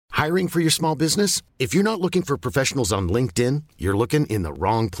Hiring for your small business? If you're not looking for professionals on LinkedIn, you're looking in the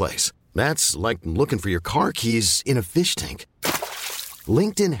wrong place. That's like looking for your car keys in a fish tank.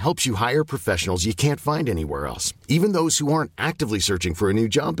 LinkedIn helps you hire professionals you can't find anywhere else, even those who aren't actively searching for a new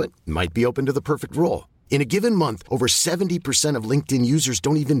job but might be open to the perfect role. In a given month, over 70% of LinkedIn users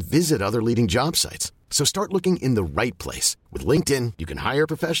don't even visit other leading job sites. So start looking in the right place. With LinkedIn, you can hire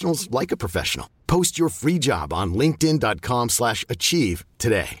professionals like a professional. Post your free job on linkedin.com/achieve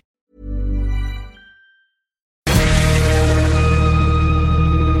today.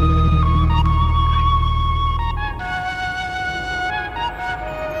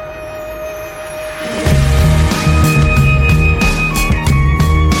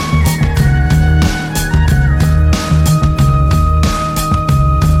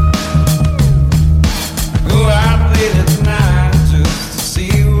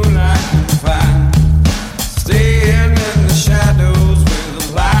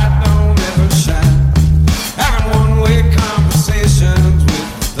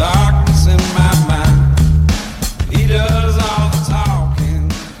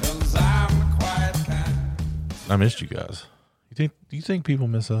 I missed you guys. Do you think people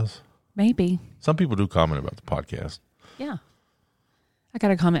miss us? Maybe. Some people do comment about the podcast. Yeah. I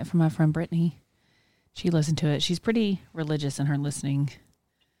got a comment from my friend Brittany. She listened to it. She's pretty religious in her listening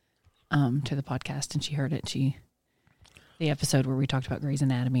to the podcast, and she heard it. The episode where we talked about Grey's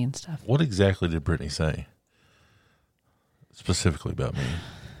Anatomy and stuff. What exactly did Brittany say? Specifically about me?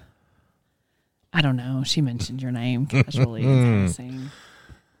 I don't know. She mentioned your name casually.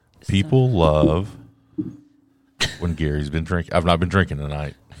 People love when Gary's been drinking. I've not been drinking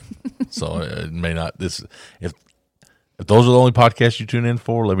tonight, so it may not. If those are the only podcasts you tune in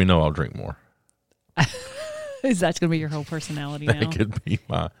for, let me know. I'll drink more. Is that going to be your whole personality now? That could be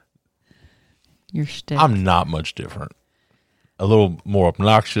your shtick. I'm not much different. A little more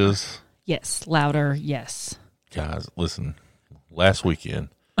obnoxious. Yes, louder. Yes. Guys, listen. Last weekend.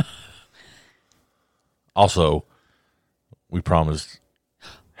 Also, we promised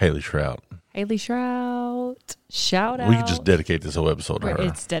Haley Shrout. Haley Shrout. Shout out. We could just dedicate this whole episode to her.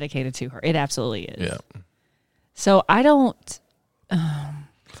 It's dedicated to her. It absolutely is. Yeah. So I don't. I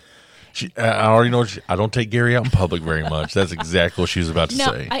already know. I don't take Gary out in public very much. That's exactly what she was about to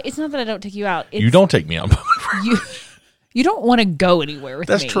say. It's not that I don't take you out. You don't take me out in public. You don't want to go anywhere with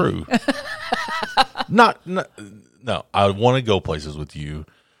me. That's true. No, I want to go places with you.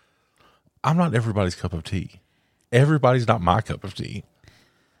 I'm not everybody's cup of tea. Everybody's not my cup of tea.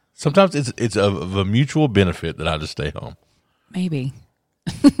 Sometimes it's of a mutual benefit that I just stay home. Maybe.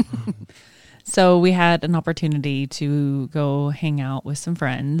 So we had an opportunity to go hang out with some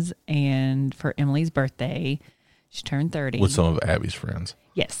friends, and for Emily's birthday, she turned 30. With some of Abby's friends.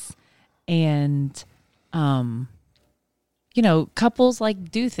 Yes. And, couples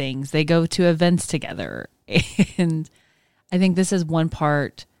do things. They go to events together. And I think this is one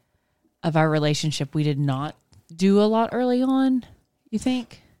part of our relationship we did not do a lot early on, you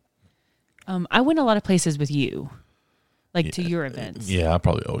think? I went a lot of places with you, to your events. Yeah, I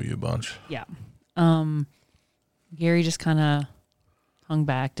probably owe you a bunch. Yeah. Gary just kind of hung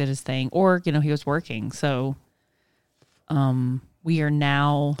back, did his thing, or, he was working. So, we are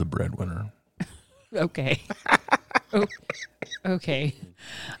now the breadwinner. Okay. Okay.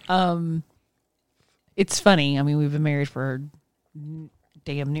 It's funny. I mean, we've been married for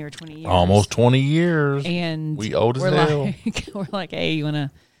damn near 20 years. Almost 20 years. And we old as hell. We're like, hey, you want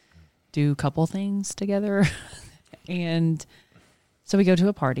to do a couple things together? And so we go to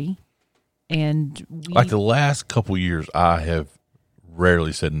a party, and the last couple years, I have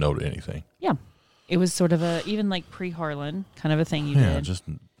rarely said no to anything. Yeah. It was sort of even pre-Harlan kind of a thing you did. Yeah, just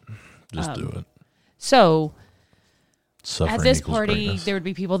do it. So Suffering at this equals party, greatness. there would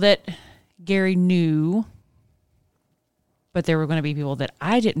be people that Gary knew, but there were going to be people that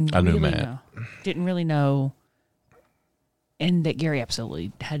I didn't really know, and that Gary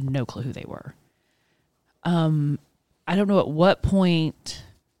absolutely had no clue who they were. I don't know at what point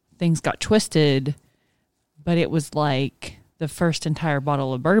things got twisted, but it was like the first entire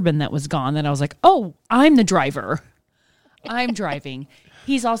bottle of bourbon that was gone. Then I was like, oh, I'm the driver. I'm driving.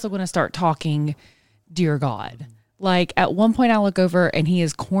 He's also going to start talking, dear God. At one point I look over and he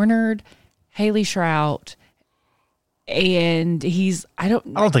has cornered Haley Shrout, and I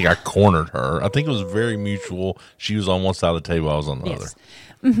don't think I cornered her. I think it was very mutual. She was on one side of the table, I was on the other.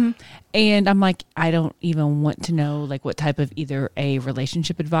 Mm-hmm. And I'm like, I don't even want to know what type of either a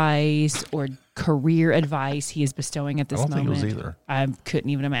relationship advice or career advice he is bestowing at this moment. I don't think it was either. I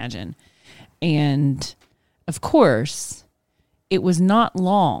couldn't even imagine. And of course, it was not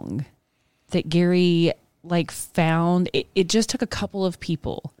long that Gary found it just took a couple of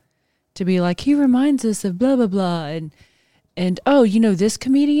people to be like, he reminds us of blah, blah, blah. And oh, you know, this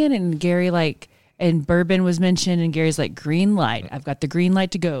comedian? And Gary and bourbon was mentioned, and Gary's like, green light. I've got the green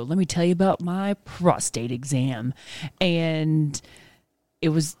light to go. Let me tell you about my prostate exam. And it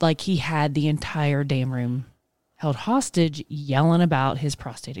was like he had the entire damn room held hostage yelling about his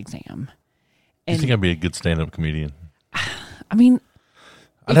prostate exam. And you think I'd be a good stand-up comedian? I mean,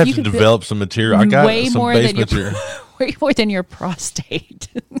 I'd have to develop some material. I got way some more base than your, material. way more than your prostate.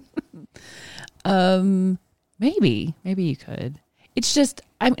 Maybe you could. It's just,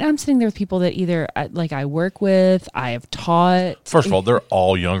 I'm sitting there with people that either like I work with, I have taught. First of all, they're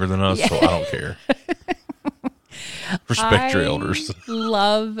all younger than us, so I don't care. Respect your elders.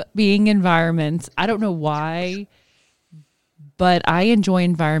 Love being environments. I don't know why, but I enjoy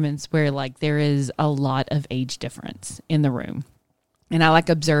environments where like there is a lot of age difference in the room. And I like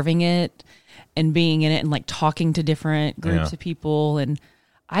observing it and being in it and like talking to different groups of people. And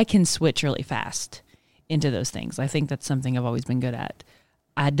I can switch really fast into those things. I think that's something I've always been good at.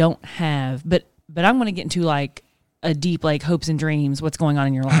 I don't have, but I'm going to get into like a deep, like hopes and dreams, what's going on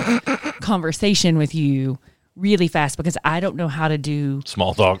in your life conversation with you really fast because I don't know how to do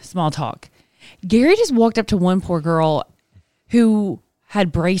small talk. Gary just walked up to one poor girl who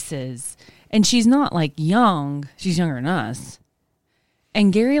had braces, and she's not like young. She's younger than us.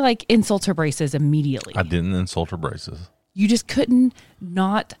 And Gary like insults her braces immediately. I didn't insult her braces. You just couldn't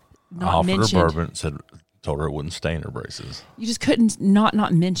not I offered mention her bourbon, told her it wouldn't stain her braces. You just couldn't not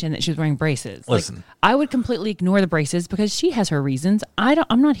mention that she was wearing braces. Listen, like, I would completely ignore the braces because she has her reasons.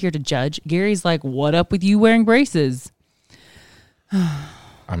 I'm not here to judge. Gary's like, "What up with you wearing braces?"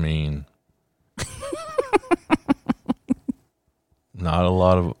 I mean, not a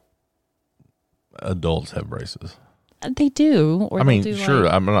lot of adults have braces. They do. Or I mean, do sure.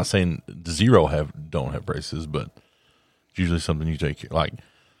 like, I'm not saying don't have braces, but it's usually something you take. Like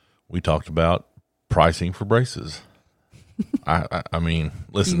we talked about pricing for braces. I mean,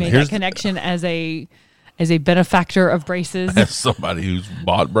 listen. You made that connection as a benefactor of braces. As somebody who's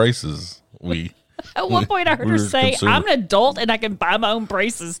bought braces, at one point I heard her say, "I'm an adult and I can buy my own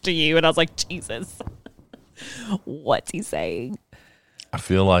braces to you," and I was like, Jesus, what's he saying? I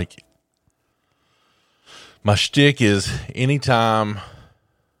feel like my shtick is anytime,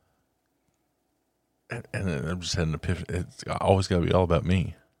 and I'm just had an epiphany. It's always got to be all about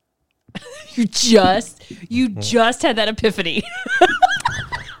me. You just had that epiphany.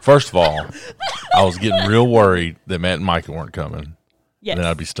 First of all, I was getting real worried that Matt and Micah weren't coming. Yes. And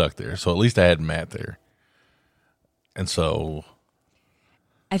then I'd be stuck there. So at least I had Matt there. And so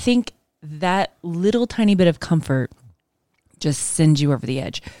I think that little tiny bit of comfort just sends you over the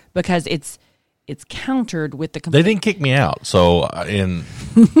edge because it's countered with the they didn't kick me out. So and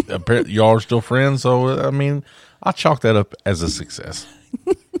y'all are still friends. So I mean, I chalk that up as a success.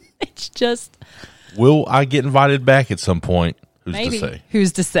 It's just, will I get invited back at some point? Maybe. To say?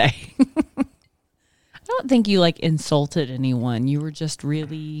 Who's to say? I don't think you like insulted anyone. You were just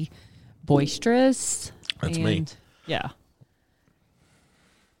really boisterous. That's me. Yeah.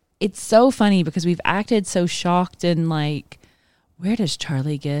 It's so funny because we've acted so shocked and like, where does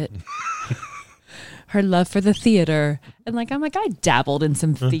Charlie get her love for the theater? And like, I'm like, I dabbled in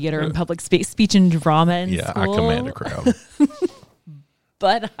some theater and public speech and drama in school. I command a crowd.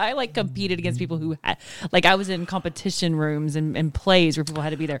 But I like competed against people who had, like I was in competition rooms and plays where people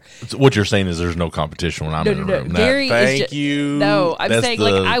had to be there. So what you're saying is there's no competition when I'm in the room. Gary thank you. No, I'm saying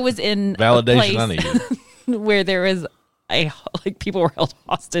like I was in validation a place where there was like people were held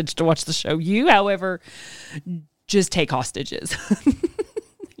hostage to watch the show. You, however, just take hostages.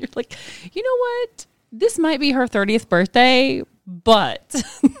 You're like, you know what? This might be her 30th birthday, but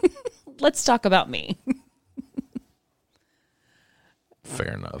let's talk about me.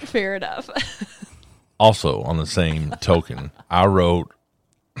 Fair enough. Fair enough. Also, on the same token, I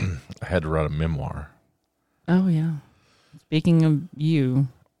had to write a memoir. Oh, yeah. Speaking of you.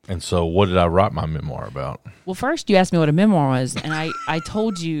 And so what did I write my memoir about? Well, first you asked me what a memoir was, and I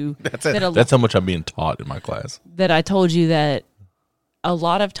told you that's how much I'm being taught in my class. That I told you that a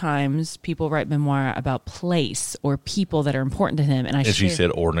lot of times people write memoir about place or people that are important to them. And she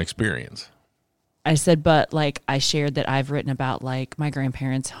said, or an experience. I said, but like I shared that I've written about like my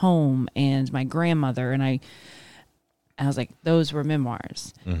grandparents' home and my grandmother, and I was like, those were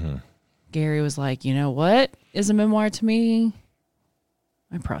memoirs. Mm-hmm. Gary was like, you know what is a memoir to me?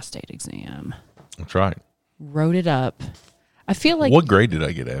 My prostate exam. That's right. Wrote it up. I feel like. What grade did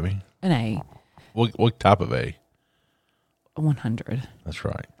I get, Abby? An A. What type of A? 100. That's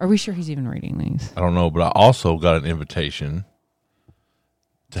right. Are we sure he's even reading these? I don't know, but I also got an invitation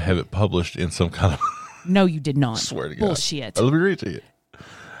to have it published in some kind of... No, you did not. I swear to God. Bullshit. Let me read it to you.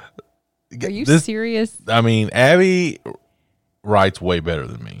 Are you serious? I mean, Abby writes way better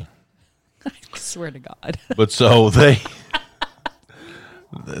than me. I swear to God. But so this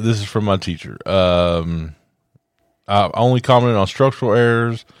is from my teacher. I only commented on structural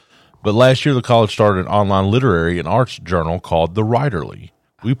errors, but last year the college started an online literary and arts journal called The Writerly.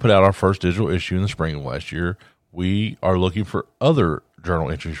 We put out our first digital issue in the spring of last year. We are looking for other journal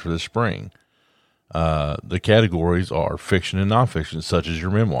entries for this spring. The categories are fiction and nonfiction, such as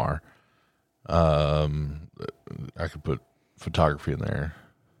your memoir. I could put photography in there.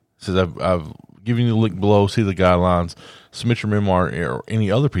 It says I've given you the link below. See the guidelines. Submit your memoir or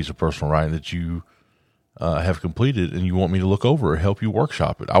any other piece of personal writing that you have completed and you want me to look over or help you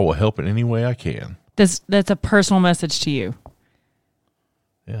workshop it. I will help in any way I can. That's a personal message to you.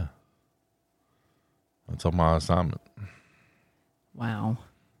 Yeah. That's on my assignment. Wow.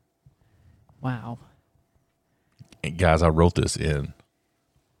 And guys, I wrote this in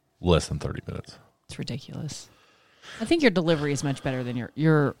less than 30 minutes. It's ridiculous. I think your delivery is much better than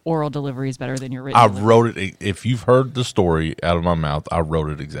your oral delivery is better than your written delivery. Wrote it. If you've heard the story out of my mouth, I wrote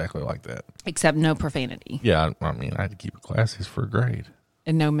it exactly like that. Except no profanity. Yeah, I mean, I had to keep it classy for a grade.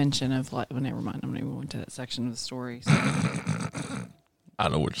 And no mention of, like, well, never mind. I'm not even going to that section of the story. So. I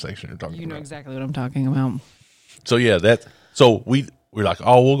know which section you're talking about. You know exactly what I'm talking about. So, yeah, we're like,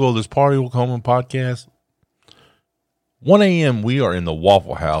 oh, we'll go to this party. We'll come and podcast. 1 a.m., we are in the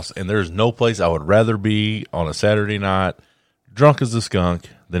Waffle House, and there's no place I would rather be on a Saturday night, drunk as a skunk,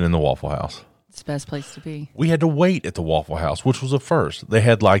 than in the Waffle House. It's the best place to be. We had to wait at the Waffle House, which was a first. They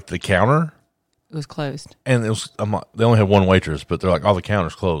had, like, the counter. It was closed. And they only had one waitress, but they're like, oh, the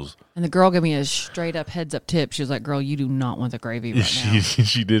counter's closed. And the girl gave me a straight up heads up tip. She was like, girl, you do not want the gravy right now.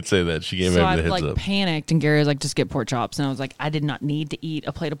 She did say that. She gave me the heads up. So I panicked, and Gary was like, just get pork chops. And I was like, I did not need to eat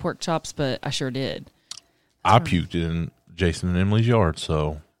a plate of pork chops, but I sure did. I puked in Jason and Emily's yard,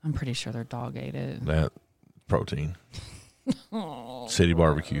 so. I'm pretty sure their dog ate it. That protein. City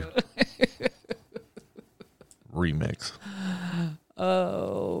barbecue. Remix.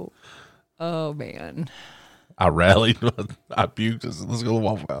 Oh, man. I rallied. I puked. Let's go to the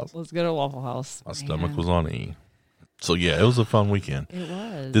Waffle House. Let's go to Waffle House. My stomach was on E. So, yeah, it was a fun weekend. It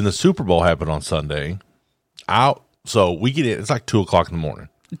was. Then the Super Bowl happened on Sunday. So we get in. It's like 2 o'clock in the morning.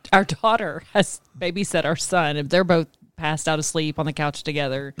 Our daughter has babysat our son, and they're both passed out asleep on the couch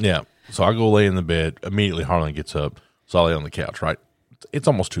together. Yeah. So I go lay in the bed. Immediately, Harlan gets up. So I lay on the couch, right? It's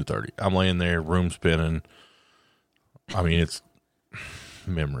almost 2:30. I'm laying there, room spinning. I mean, it's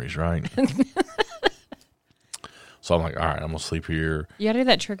memories, right? So I'm like, all right, I'm going to sleep here. You got to do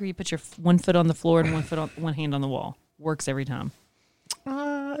that trick where you put your one foot on the floor and one hand on the wall. Works every time.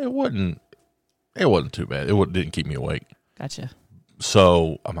 It wasn't too bad. Didn't keep me awake. Gotcha.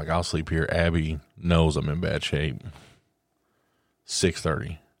 So I'm like, I'll sleep here. Abby knows I'm in bad shape.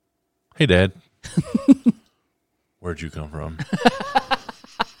 6:30. Hey, Dad. Where'd you come from?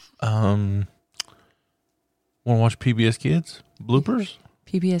 Want to watch PBS Kids bloopers?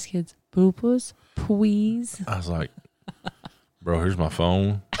 PBS Kids bloopers, please. I was like, bro, here's my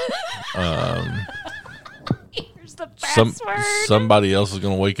phone. Here's the password. Somebody else is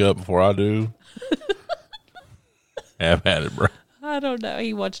gonna wake up before I do. Have had it, bro. I don't know.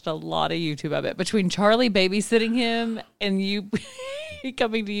 He watched a lot of YouTube, I bet. Between Charlie babysitting him and you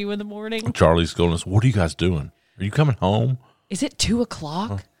coming to you in the morning. Charlie's going, what are you guys doing? Are you coming home? Is it 2 o'clock?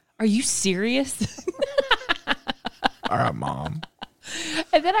 Huh? Are you serious? All right, Mom.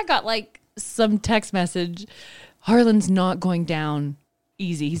 And then I got like some text message. Harlan's not going down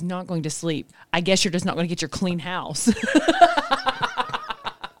easy. He's not going to sleep. I guess you're just not going to get your clean house.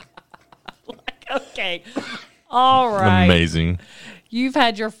 Like, okay. All right. Amazing. You've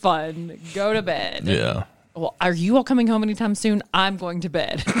had your fun. Go to bed. Yeah. Well, are you all coming home anytime soon? I'm going to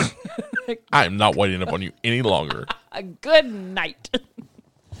bed. I am not waiting up on you any longer. Good night.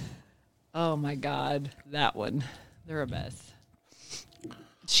 Oh, my God. That one. They're a mess.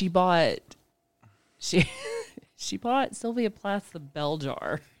 She bought Sylvia Plath the bell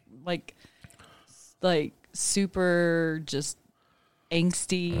jar. Like super just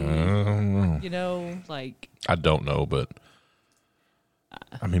angsty, you know, like. I don't know, but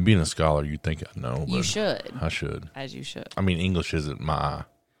I mean, being a scholar, you'd think I'd know. But you should. I should. As you should. I mean, English isn't my,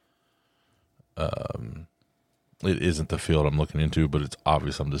 it isn't the field I'm looking into, but it's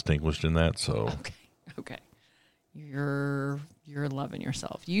obvious I'm distinguished in that, so. Okay. You're loving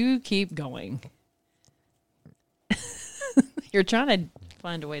yourself. You keep going. You're trying to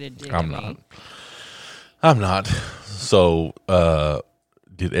find a way to dig I'm not. So,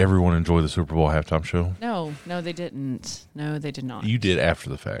 did everyone enjoy the Super Bowl halftime show? No, they didn't. No, they did not. You did after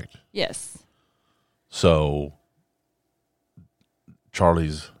the fact. Yes. So,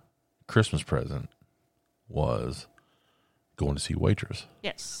 Charlie's Christmas present was going to see Waitress.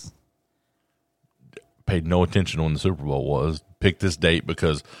 Yes. Paid no attention to when the Super Bowl was. Picked this date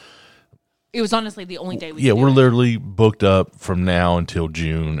because it was honestly the only day we yeah, could do we're it. literally booked up from now until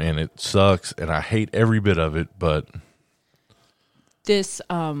June, and it sucks, and I hate every bit of it, but This,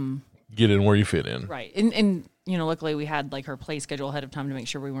 get in where you fit in. right. And you know, luckily we had like her play schedule ahead of time to make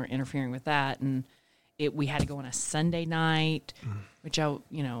sure we weren't interfering with that. And we had to go on a Sunday night, which I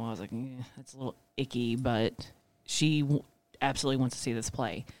was like, that's a little icky, but she absolutely wants to see this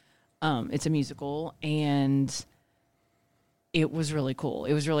play. It's a musical, and it was really cool.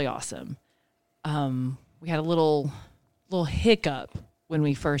 It was really awesome. We had a little hiccup when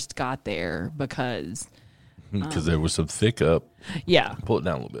we first got there because There was some thick up. yeah, Pull it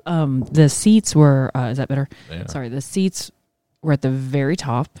down a little bit. the seats were is that better? Yeah. Sorry, the seats were at the very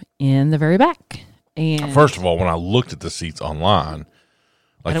top in the very back. And First of all, when I looked at the seats online,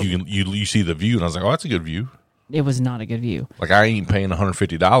 like you see the view, and I was like, oh, that's a good view. it was not a good view. Like I ain't paying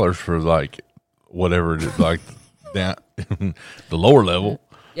 $150 for like whatever it is, like that the lower level.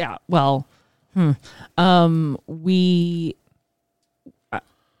 Yeah, well, we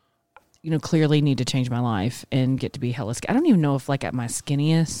clearly need to change my life and get to be hella skinny. I don't even know if like at my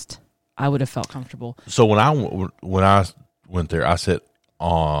skinniest I would have felt comfortable. So when I went there, I sat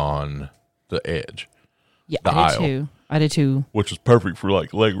on the edge, Yeah, the I did aisle. too. I did too. which was perfect for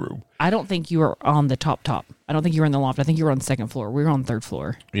like leg room. I don't think you were on the top. I don't think you were in the loft. I think you were on the second floor. We were on the third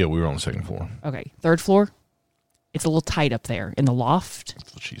floor. Yeah, we were on the second floor. Okay, third floor. It's a little tight up there in the loft.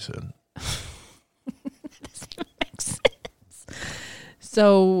 That's what she said. Makes sense.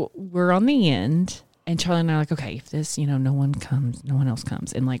 So we're on the end, and Charlie and I are like, okay, if this, no one else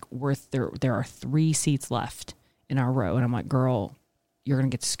comes, and like there are 3 seats left in our row, and I'm like, girl, you're gonna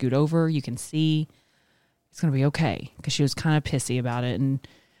get to scoot over. You can see. It's going to be okay, because she was kind of pissy about it and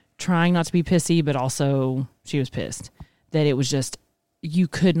trying not to be pissy, but also she was pissed that it was just, you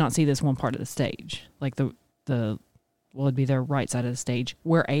could not see this one part of the stage. Like it'd be their right side of the stage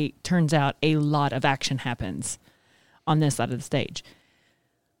where turns out a lot of action happens on this side of the stage.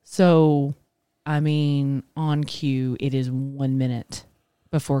 So, I mean, on cue, it is 1 minute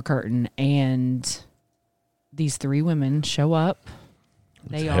before curtain, and these 3 women show up.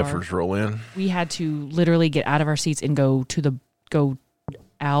 Heifers roll in. We had to literally get out of our seats and go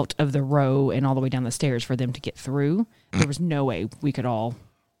out of the row and all the way down the stairs for them to get through. There was no way they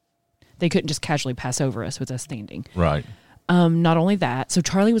couldn't just casually pass over us with us standing. Right. Not only that, so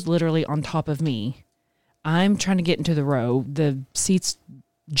Charlie was literally on top of me. I'm trying to get into the row. The seats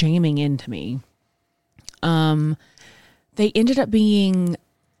jamming into me. They ended up being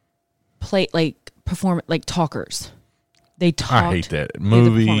talkers. They talked. I hate that.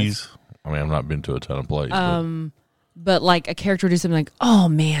 Movies. I mean, I've not been to a ton of plays. But like a character would do something like, oh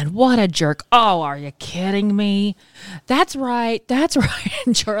man, what a jerk. Oh, are you kidding me? That's right.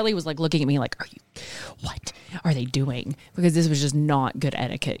 And Charlie was like looking at me like, what are they doing? Because this was just not good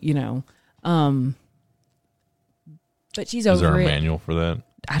etiquette, But she's over it. Is there a manual for that?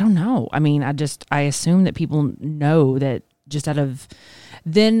 I don't know. I mean, I assume that people know that just out of,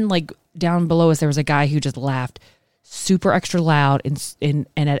 then like down below us, there was a guy who just laughed super extra loud and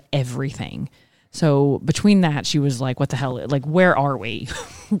at everything. So between that, she was like, what the hell? Like, where are we?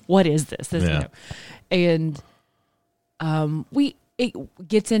 What is this? Yeah. And it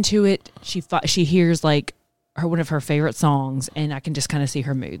gets into it. She hears like one of her favorite songs, and I can just kind of see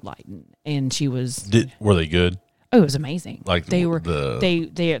her mood lighten. And she was, Were they good? oh, it was amazing. Like they were,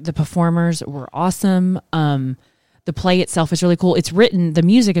 the performers were awesome. The play itself is really cool. The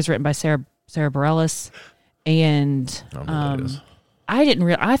music is written by Sarah Bareilles. And I don't know what that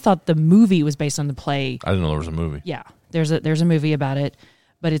is. I thought the movie was based on the play. I didn't know there was a movie. Yeah, there's a movie about it,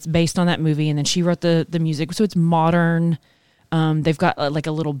 but it's based on that movie, and then she wrote the music, so it's modern. They've got like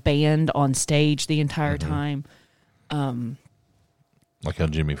a little band on stage the entire time. Like how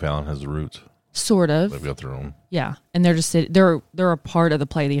Jimmy Fallon has the Roots. Sort of. They've got their own. Yeah, and they're just they're a part of the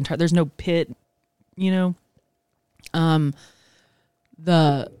play the entire. There's no pit,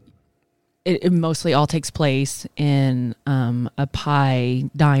 It mostly all takes place in a pie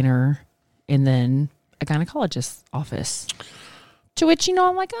diner and then a gynecologist's office. To which,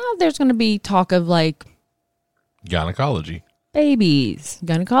 I'm like, oh, there's going to be talk of like Gynecology. babies,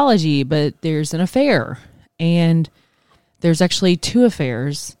 gynecology, but there's an affair. And there's actually 2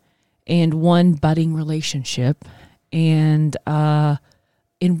 affairs and 1 budding relationship. And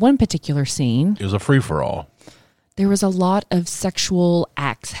in one particular scene, It was a free-for-all. there was a lot of sexual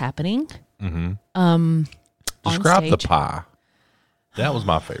acts happening. Mm-hmm. Describe the stage. pie. That was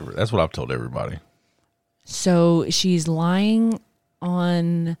my favorite. That's what I've told everybody. So she's lying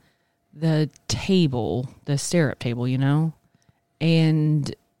on the table, the stirrup table, you know?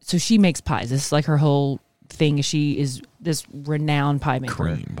 And so she makes pies. This is like her whole thing. She is this renowned pie maker.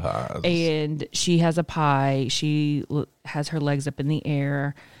 Cream pies. And she has a pie. She has her legs up in the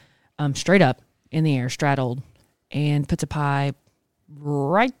air, straight up in the air, straddled, and puts a pie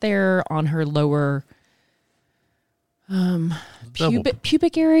right there on her lower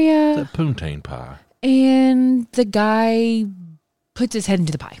pubic area. That poontang pie. And the guy puts his head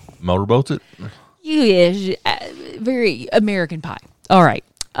into the pie. Motorboats it? Yeah, very American pie. All right.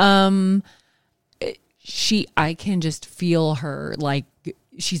 I can just feel her, like,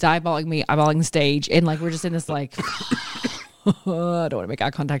 she's eyeballing me, eyeballing the stage, and like we're just in this like I don't want to make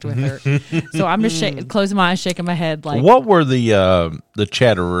eye contact with her. So I'm just closing my eyes, shaking my head. Like, what were the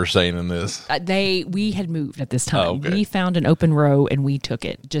chatterers saying in this? We had moved at this time. Oh, okay. We found an open row and we took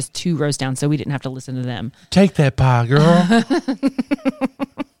it, just 2 rows down, so we didn't have to listen to them. Take that pie, girl.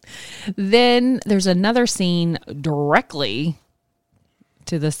 Then there's another scene directly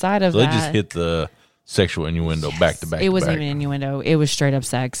to the side of So that. they just hit the sexual innuendo back to back. It wasn't back. even innuendo. It was straight up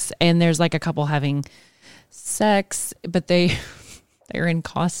sex. And there's like a couple having sex, but they're in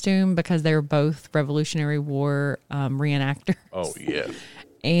costume because they're both Revolutionary War reenactors. Oh, yeah.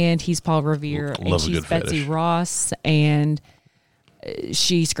 And he's Paul Revere, Love and a she's good Betsy fetish. Ross, and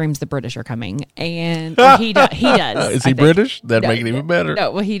she screams the British are coming, and he does. Is he British? That'd make it even better.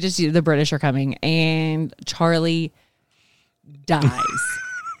 No, well, he just the British are coming, and Charlie dies.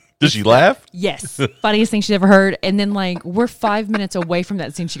 Does she laugh? Yes, funniest thing she's ever heard. And then like we're 5 minutes away from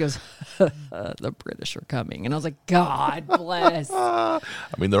that scene, she goes, "The British are coming," and I was like, "God bless." I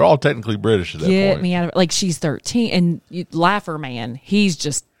mean, they're all technically British at that Get point. me out of it. Like she's 13, and Laugher Man,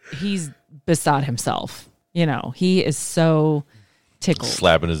 he's beside himself. You know, he is so tickled.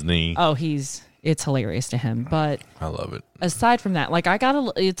 Slapping his knee. Oh, it's hilarious to him. But I love it. aside from that, like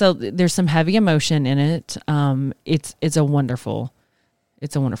there's some heavy emotion in it. It's a wonderful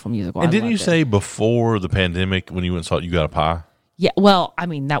musical. And I didn't you loved it. say before the pandemic when you went and saw it, you got a pie? Yeah, well, I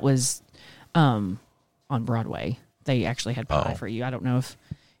mean, that was on Broadway. They actually had pie for you. I don't know if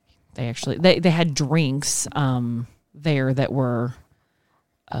they actually they had drinks there that were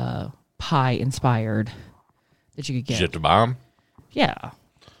pie inspired that you could Did get. you have to buy them? Yeah,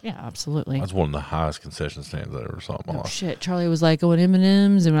 absolutely. That's one of the highest concession stands I ever saw in my life. Shit, Charlie was like, "Oh, and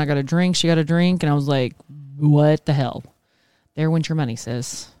M&Ms, and when I got a drink, she got a drink," and I was like, "What the hell? There went your money,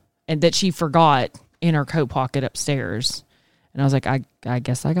 sis." And that she forgot in her coat pocket upstairs, and I was like, "I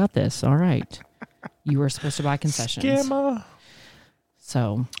guess I got this. All right, you were supposed to buy concessions." Scammer.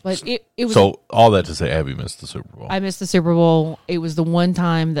 So, but it was. So all that to say, Abby missed the Super Bowl. I missed the Super Bowl. It was the one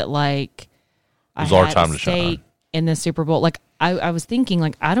time that like It was our time to shine. in the Super Bowl. Like I was thinking,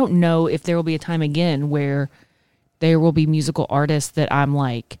 like I don't know if there will be a time again where there will be musical artists that I'm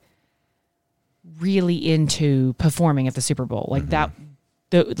like really into performing at the Super Bowl. Like that,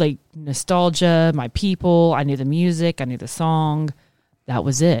 like nostalgia, my people. I knew the music, I knew the song. That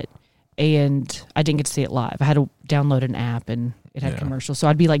was it. And I didn't get to see it live. I had to download an app and it had commercials. So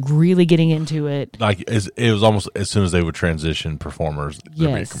I'd be like really getting into it. Like it was almost as soon as they would transition performers,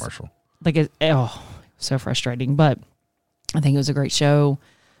 there'd be a commercial. Like, so frustrating. But I think it was a great show.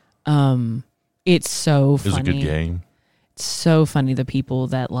 It's so funny. It was a good game. It's so funny the people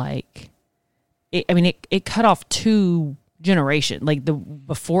that like, it cut off 2 generations, like the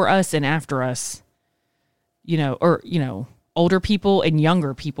before us and after us, older people and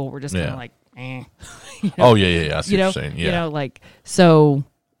younger people were just kind of like, eh. Oh, yeah. I see what you're saying. Yeah. Like, so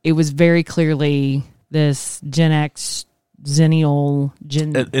it was very clearly this Gen X, Zennial,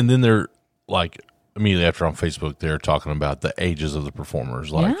 And then they're like, immediately after on Facebook, they're talking about the ages of the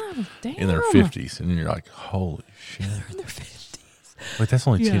performers, like in their 50s. And you're like, holy shit. They're in their 50s. Wait, that's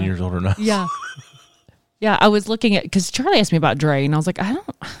only 10 years older than us. Yeah. Yeah, I was looking at, because Charlie asked me about Dre, and I was like, I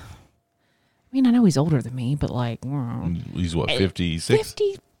know he's older than me, but like, He's what, 56?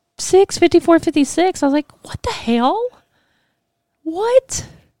 56, 54, 56. I was like, what the hell? What?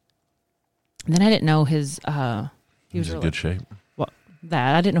 And then I didn't know his, he was in good shape. Well,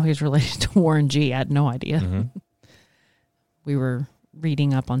 that I didn't know he was related to Warren G. I had no idea. We were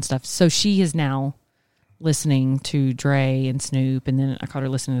reading up on stuff. So she is now listening to Dre and Snoop, and then I caught her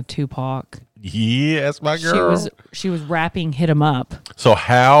listening to Tupac. Yes, my girl. She was rapping "Hit 'Em Up." So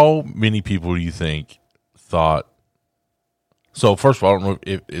how many people do you think thought? So first of all, I don't know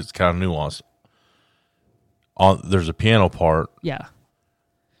if it's kind of nuanced. There's a piano part. Yeah.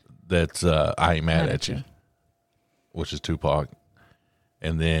 That's I Ain't Mad at You, which is Tupac.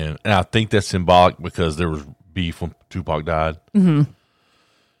 And I think that's symbolic because there was beef when Tupac died. Mm-hmm.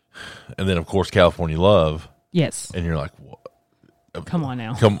 And then, of course, California Love. Yes. And you're like, what? Come on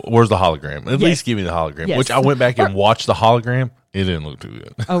now. Where's the hologram? At Yes. least give me the hologram. Yes. Which I went back and watched the hologram. It didn't look too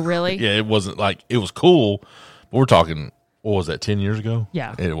good. Oh, really? Yeah, it wasn't like it was cool. But we're talking. What was that? 10 years ago?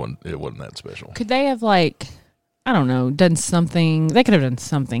 Yeah. It wasn't that special. Could they have like, I don't know, done something? They could have done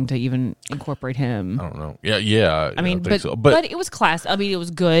something to even incorporate him. I don't know. Yeah. I mean, think but so. but it was class. I mean, it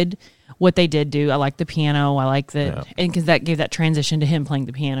was good what they did do. I like the piano. I like the and because that gave that transition to him playing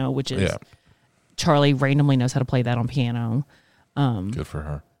the piano, which is Charlie randomly knows how to play that on piano. Good for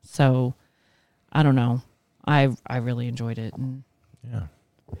her. So I don't know. I really enjoyed it. And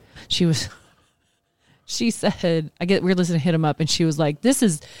she said, we were listening to Hit 'Em Up, and she was like, "This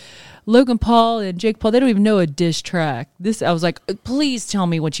is Logan Paul and Jake Paul. They don't even know a diss track." I was like, "Please tell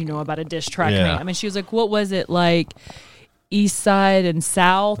me what you know about a diss track, man." I mean, she was like, "What was it like, East Side and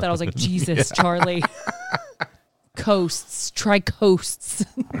South?" And I was like, "Jesus, Charlie, coasts, try coasts."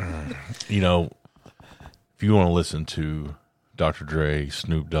 You know, if you want to listen to Dr. Dre,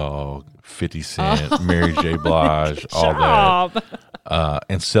 Snoop Dogg, 50 Cent, Mary J. Blige, all that,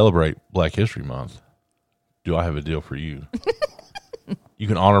 and celebrate Black History Month, do I have a deal for you? You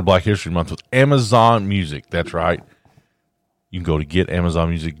can honor Black History Month with Amazon Music. That's right. You can go to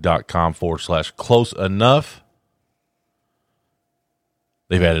getamazonmusic.com/close enough.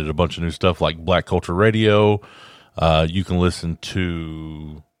 They've added a bunch of new stuff like Black Culture Radio. You can listen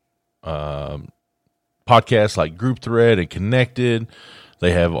to podcasts like Group Thread and Connected.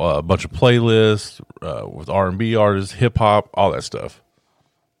 They have a bunch of playlists with R&B artists, hip hop, all that stuff.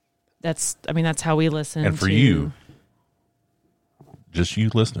 That's how we listen. And for you, just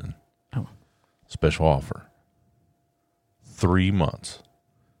you listening, special offer, 3 months.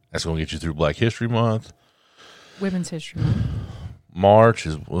 That's going to get you through Black History Month. Women's History Month. March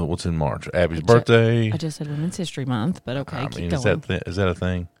is what's in March? Abby's birthday. I just said Women's History Month, but okay, keep going. Is that a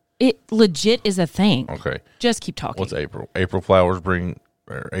thing? It legit is a thing. Okay, just keep talking. What's April? April showers bring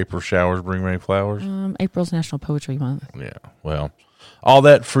rain flowers. April's National Poetry Month. Yeah, well, all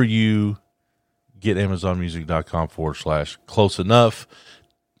that for you. Get AmazonMusic.com/close enough.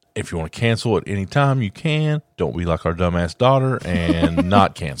 If you want to cancel at any time, you can. Don't be like our dumbass daughter and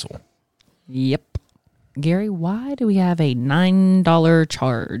not cancel. Yep. Gary, why do we have a $9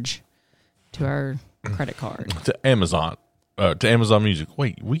 charge to our credit card? To Amazon Music.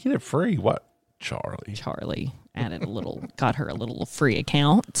 Wait, we get it free. What? Charlie added got her a little free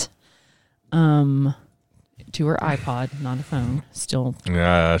account. To her iPod, not a phone. Still.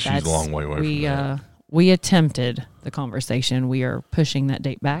 Yeah, she's a long way away from that. We attempted the conversation. We are pushing that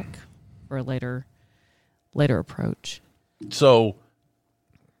date back for a later approach. So,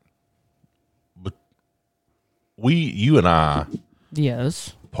 but you and I,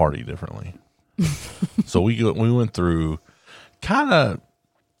 yes, party differently. So we went through kind of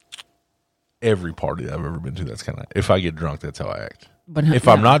every party that I've ever been to. That's kind of, if I get drunk, that's how I act. But if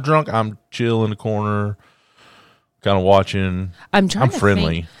I'm not drunk, I'm chill in the corner, kind of watching. I'm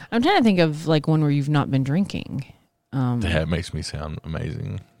friendly. I'm trying to think of like one where you've not been drinking. That makes me sound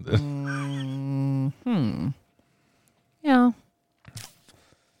amazing. Yeah.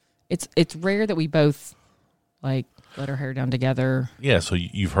 It's rare that we both like let our hair down together. Yeah, so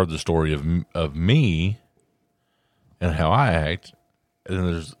you've heard the story of me and how I act. And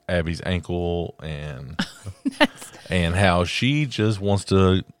then there's Abby's ankle and and how she just wants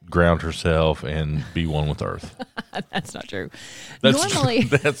to ground herself and be one with Earth. That's not true. Normally,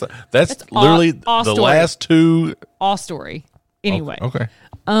 that's literally the story. last two. All story. Anyway. Okay.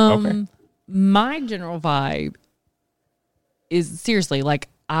 My general vibe is seriously like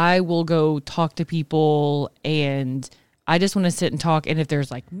I will go talk to people and I just want to sit and talk. And if there's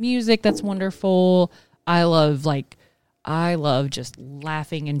like music, that's wonderful. I love just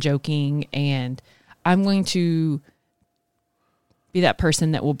laughing and joking, and I'm going to be that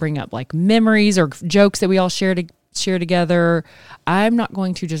person that will bring up like memories or jokes that we all share together. I'm not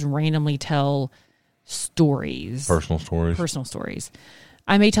going to just randomly tell stories. Personal stories.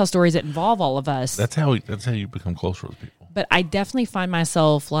 I may tell stories that involve all of us. That's how you become closer with people. But I definitely find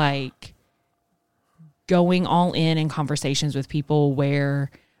myself like going all in conversations with people where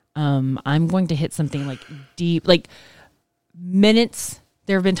I'm going to hit something like deep, like minutes.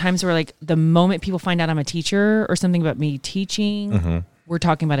 There have been times where like the moment people find out I'm a teacher or something about me teaching, we're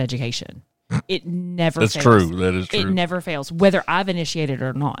talking about education. It never fails. That's true. That is true. It never fails, whether I've initiated it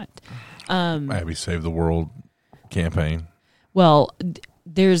or not. Abby Save the World campaign. Well,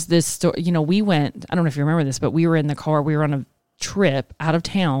 there's this story, we went, I don't know if you remember this, but we were in the car, we were on a trip out of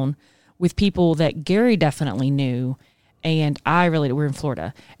town with people that Gary definitely knew. And we're in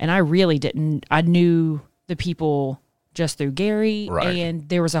Florida, and I really didn't. I knew the people just through Gary, right. And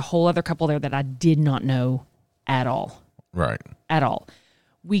there was a whole other couple there that I did not know at all. Right. at all.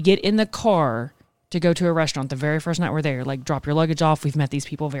 We get in the car to go to a restaurant the very first night we're there, like drop your luggage off. We've met these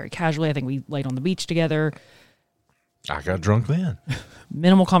people very casually. I think we laid on the beach together. I got drunk then.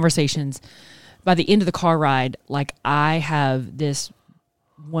 Minimal conversations. By the end of the car ride, like I have this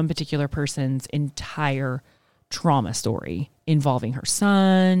one particular person's entire trauma story involving her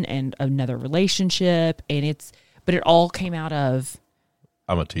son and another relationship. But it all came out of,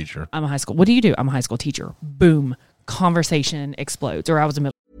 I'm a teacher. I'm a high school. What do you do? I'm a high school teacher. Boom. Conversation explodes. Or I was a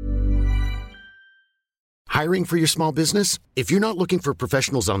middle. Hiring for your small business? If you're not looking for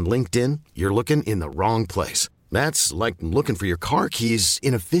professionals on LinkedIn, you're looking in the wrong place. That's like looking for your car keys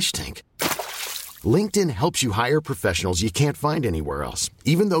in a fish tank. LinkedIn helps you hire professionals you can't find anywhere else,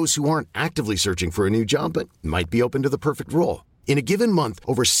 even those who aren't actively searching for a new job but might be open to the perfect role. In a given month,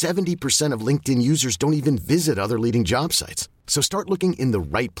 over 70% of LinkedIn users don't even visit other leading job sites. So start looking in the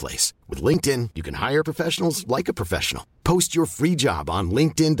right place. With LinkedIn, you can hire professionals like a professional. Post your free job on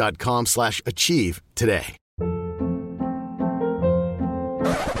linkedin.com/achieve today.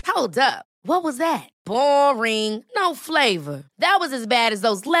 Hold up. What was that? Boring. No flavor. That was as bad as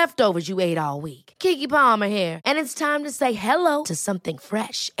those leftovers you ate all week. Keke Palmer here, and it's time to say hello to something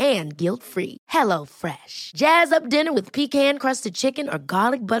fresh and guilt-free. Hello Fresh. Jazz up dinner with pecan-crusted chicken or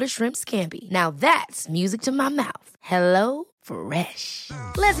garlic butter shrimp scampi. Now that's music to my mouth. Hello Fresh.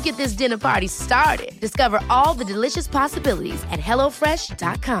 Let's get this dinner party started. Discover all the delicious possibilities at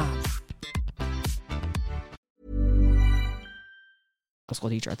hellofresh.com. School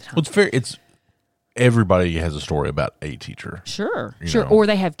teacher at the time. Well, it's fair. It's everybody has a story about a teacher. Sure. You know. Or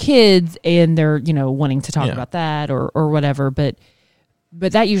they have kids and they're, wanting to talk Yeah. about that or whatever. But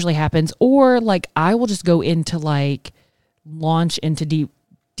that usually happens. Or like I will just go into like launch into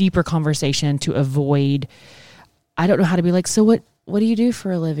deeper conversation to avoid. I don't know how to be like, so what do you do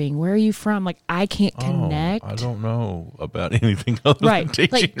for a living? Where are you from? Like I can't connect. I don't know about anything other Right. than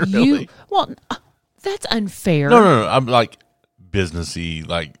teaching. Like really. that's unfair. No. I'm like businessy,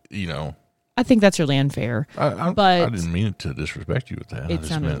 like, I think that's really unfair. I didn't mean to disrespect you with that. It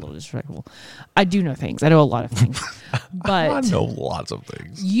sounded a little disrespectful. I do know things. I know a lot of things. But I know lots of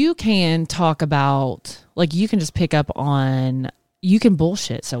things. you can talk about, like, you can just pick up on, you can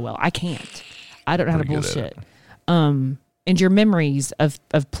bullshit so well. I can't. I don't know how to Pretty good at bullshit. And your memories of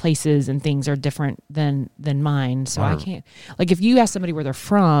places and things are different than mine. So I can't, like, if you ask somebody where they're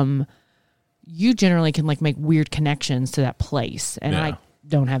from, you generally can like make weird connections to that place. And Yeah. I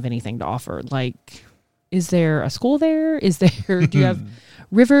don't have anything to offer. Like, is there a school there? Do you have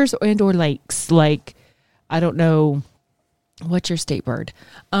rivers and or lakes? Like, I don't know. What's your state bird?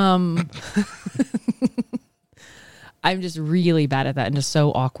 I'm just really bad at that and just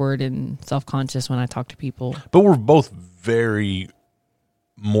so awkward and self-conscious when I talk to people. But we're both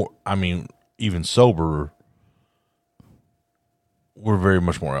even sober, we're very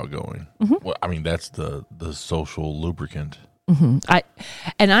much more outgoing. Mm-hmm. Well, that's the social lubricant. Mm-hmm.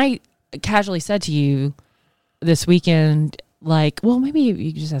 I casually said to you this weekend, like, well, maybe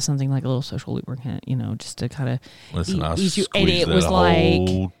you just have something like a little social lubricant, just to kind of Listen, I ease you. squeezed And it that was like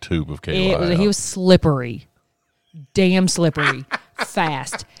whole tube of KY he was slippery, damn slippery,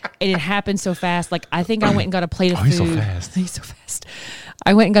 fast, and it happened so fast. Like I think I went and got a plate of food. He's so fast. He's so fast.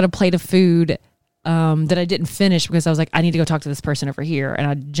 I went and got a plate of food that I didn't finish because I was like, I need to go talk to this person over here. And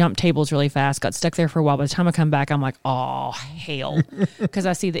I jumped tables really fast, got stuck there for a while. By the time I come back, I'm like, oh, hell. Because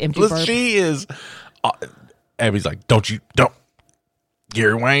I see the empty burp. She is. Abby's like, don't.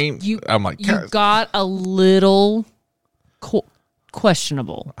 Gary Wayne. I'm like, you got a little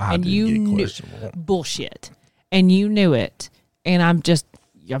questionable. I and did you get knew questionable. bullshit. And you knew it. And I'm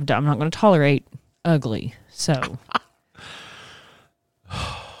not going to tolerate ugly. So.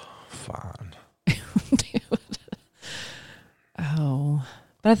 Fine. Oh,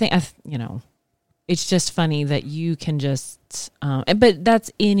 but I think it's just funny that you can just, but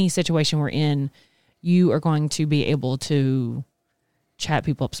that's any situation we're in. You are going to be able to chat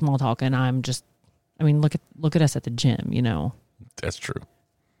people up, small talk, and look at us at the gym. That's true.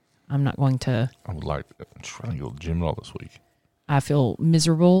 I'm not going to. I'm trying to go to the gym all this week. I feel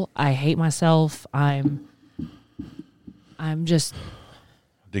miserable. I hate myself. I'm just.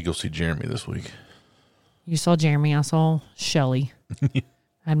 I did go see Jeremy this week. You saw Jeremy. I saw Shelly. I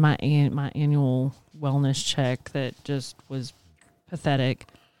had my annual wellness check that just was pathetic.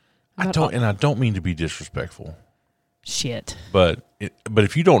 I don't mean to be disrespectful. Shit. But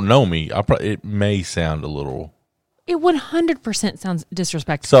if you don't know me, it may sound a little. It 100% sounds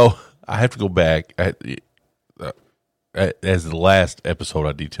disrespectful. So I have to go back. As the last episode,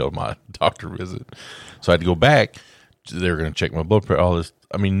 I detailed my doctor visit. So I had to go back. They were going to check my blood pressure, all this.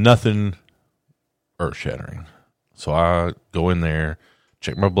 Nothing earth-shattering. So I go in there,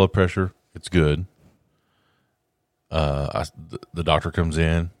 check my blood pressure. It's good. The doctor comes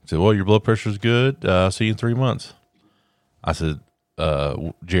in, said, well, your blood pressure's good. I'll see you in 3 months. I said,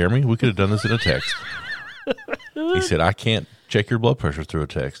 Jeremy, we could have done this in a text. He said, I can't check your blood pressure through a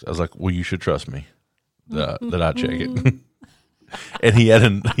text. I was like, well, you should trust me that I check it.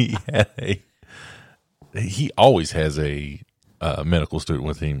 And he always has a medical student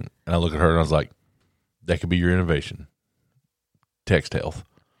with him. And I look at her and I was like, that could be your innovation. Text health.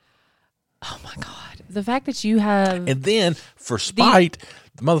 Oh my God. The fact that you have. And then for spite,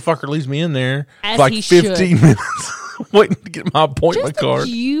 the motherfucker leaves me in there As for like he 15 should. minutes waiting to get my appointment just that card.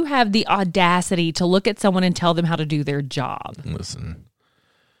 you have the audacity to look at someone and tell them how to do their job. Listen.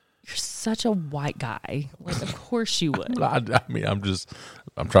 You're such a white guy. Like, of course you would. I mean, I'm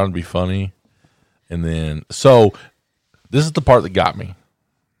trying to be funny. And then, so this is the part that got me.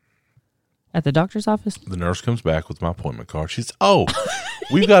 At the doctor's office? The nurse comes back with my appointment card. She says, oh,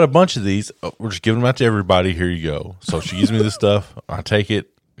 we've got a bunch of these. We're just giving them out to everybody. Here you go. So she gives me this stuff. I take it.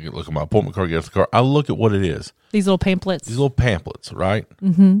 I look at my appointment card, get off the car. I look at what it is. These little pamphlets? These little pamphlets, right?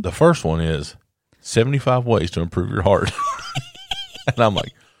 Mm-hmm. The first one is 75 ways to improve your heart. And I'm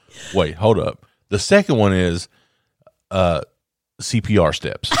like, wait, hold up. The second one is CPR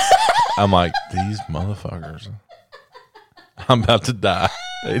steps. I'm like, these motherfuckers. I'm about to die.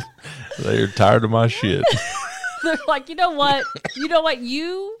 They're tired of my shit. They're like, you know what?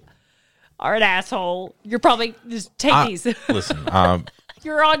 You are an asshole. You're probably just take these. Listen,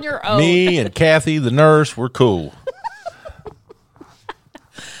 You're on your own. me and Kathy, the nurse, we're cool.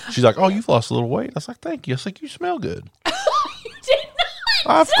 She's like, oh, you've lost a little weight. I was like, thank you. I was like, you smell good. You did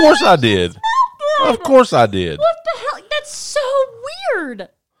not. Of course I did. Of course I did. What the hell? That's so weird.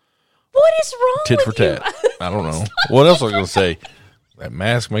 What is wrong Tit with for tat. you? I don't know. What else was I going to say? That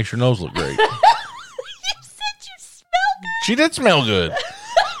mask makes your nose look great. You said you smell good. She did smell good.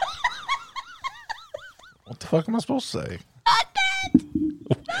 What the fuck am I supposed to say?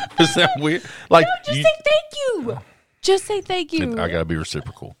 Is that weird? Like, No, just say thank you. Just say thank you. I gotta be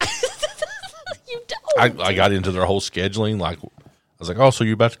reciprocal. You don't. I got into their whole scheduling. Like, I was like, "Oh, so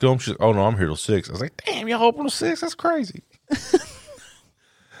you about to go home?" She's like, "Oh no, I'm here till 6." I was like, "Damn, y'all open till 6? That's crazy."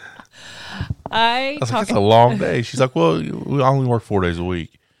 I was like, "It's a long day." She's like, "Well, we only work 4 days a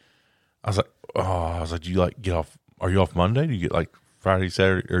week." I was like, "Do you like get off? Are you off Monday? Do you get like Friday,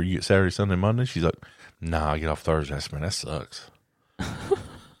 Saturday, or you get Saturday, Sunday, Monday?" She's like, "Nah, I get off Thursday." I said, "Man, that sucks."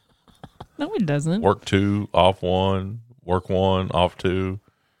 No, it doesn't. Work 2, off 1, work 1, off 2.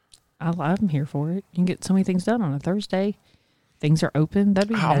 I'm here for it. You can get so many things done on a Thursday. Things are open. That'd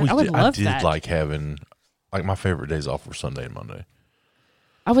be. I would love that. I did like having, like, my favorite days off were Sunday and Monday.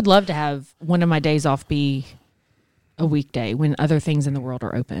 I would love to have one of my days off be a weekday when other things in the world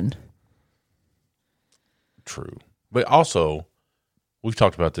are open. True. But also, we've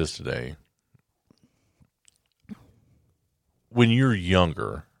talked about this today. When you're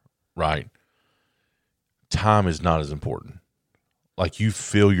younger, right, time is not as important. Like, you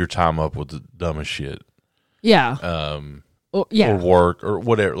fill your time up with the dumbest shit. Yeah. Or work or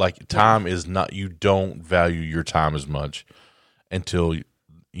whatever. Like, time is not, you don't value your time as much until,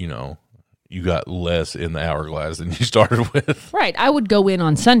 you know, you got less in the hourglass than you started with. Right. I would go in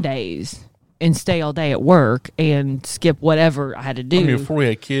on Sundays and stay all day at work and skip whatever I had to do. I mean, before we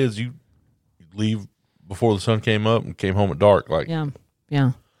had kids, you leave before the sun came up and came home at dark. Like,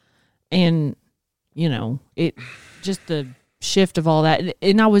 yeah. And, you know, it just the shift of all that.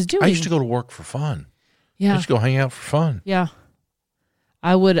 And I was doing. I used to go to work for fun. Yeah. I used to go hang out for fun. Yeah.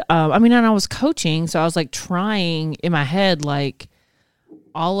 I would, and I was coaching, so I was like trying in my head, like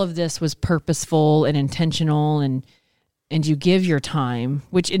all of this was purposeful and intentional and you give your time,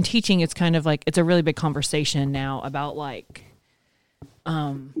 which in teaching, it's kind of like, it's a really big conversation now about like,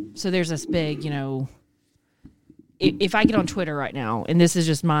 so there's this big, you know, if I get on Twitter right now, and this is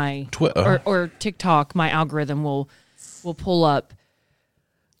just my or TikTok, my algorithm will pull up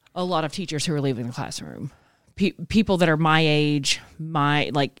a lot of teachers who are leaving the classroom. People that are my age,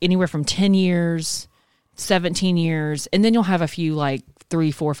 like anywhere from 10 years, 17 years, and then you'll have a few like 3,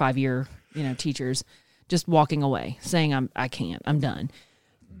 4, 5 year, you know, teachers just walking away, saying I can't, I'm done.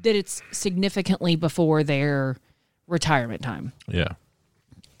 That it's significantly before their retirement time. Yeah.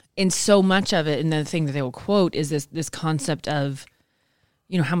 And so much of it, and the thing that they will quote is this concept of,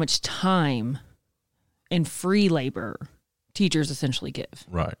 you know, how much time and free labor teachers essentially give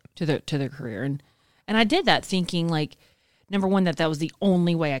to their career. And I did that thinking, like, number one, that was the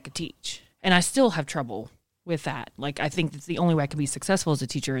only way I could teach. And I still have trouble with that. Like, I think that's the only way I can be successful as a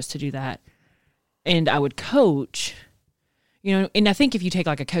teacher is to do that. And I would coach, you know, and I think if you take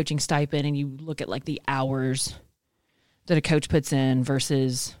like a coaching stipend and you look at like the hours that a coach puts in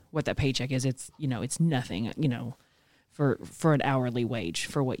versus what that paycheck is. It's, it's nothing, for an hourly wage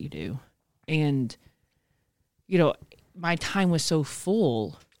for what you do. And, my time was so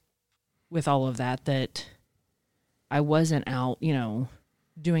full with all of that I wasn't out,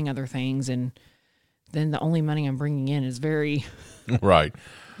 doing other things. And then the only money I'm bringing in is very right.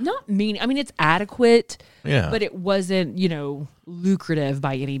 Not mean. I mean, it's adequate, but it wasn't, lucrative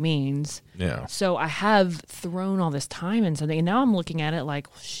by any means. Yeah. So I have thrown all this time in something, and now I'm looking at it like,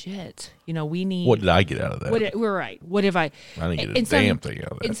 well, shit, we need. What did I get out of that? We're right. What if I didn't get a damn thing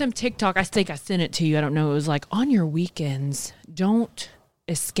out of that. In some TikTok, I think I sent it to you. I don't know. It was like, on your weekends, don't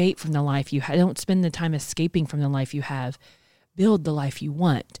escape from the life you have. Don't spend the time escaping from the life you have. Build the life you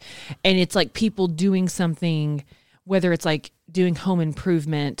want. And it's like people doing something, whether it's like doing home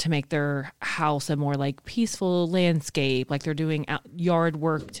improvement to make their house a more like peaceful landscape, like they're doing yard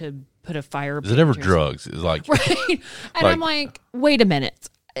work to put a fire. Is it ever drugs? It's like, right. And I'm like, wait a minute.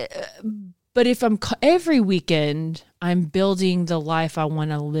 But if every weekend I'm building the life I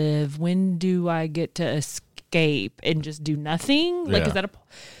want to live, when do I get to escape and just do nothing? Like, is that a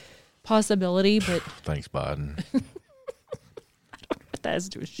possibility? But thanks, Biden. I don't know what that has to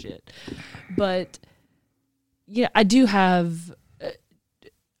do with shit. But yeah, I don't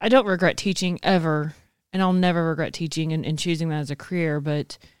regret teaching ever, and I'll never regret teaching and choosing that as a career,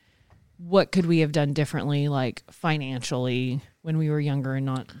 but what could we have done differently, like financially, when we were younger and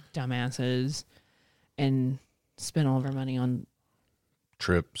not dumbasses and spent all of our money on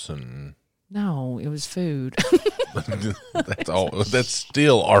trips and... No, it was food. That's all. That's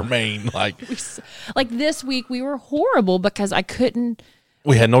still our main, like this week we were horrible because I couldn't...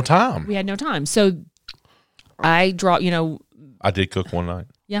 We had no time. So I I did cook one night.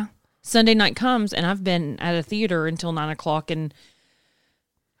 Yeah. Sunday night comes and I've been at a theater until 9:00, and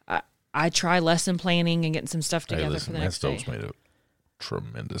I try lesson planning and getting some stuff together for the next day. Stokes made a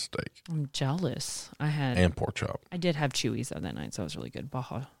tremendous steak. I'm jealous. And pork chop. I did have Chewy's that night, so it was really good.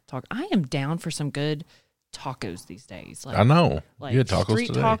 Baja taco. I am down for some good tacos these days. Like, I know. Like you had tacos street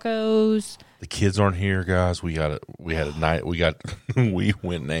today. Tacos. The kids aren't here, guys. We had a night. We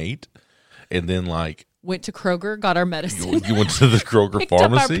went and ate, and then went to Kroger, got our medicine. You went to the Kroger picked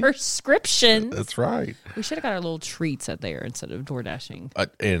pharmacy. Up our prescriptions. That's right. We should have got our little treats at there instead of door dashing.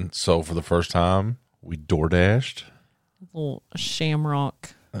 And so for the first time, we door dashed. Little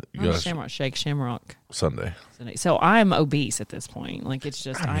Shamrock. Shamrock Shake, Shamrock Sunday. So I'm obese at this point. Like, it's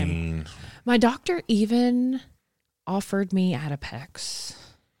just my doctor even offered me Adipex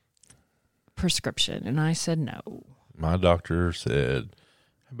prescription, and I said no. My doctor said,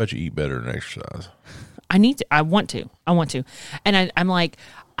 "How about you eat better and exercise?" I want to. And I'm like,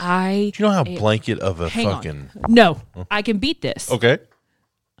 do you know how blanket of a fucking... No, I can beat this. Okay.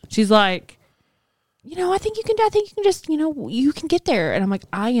 She's like, I think you can just, you can get there. And I'm like,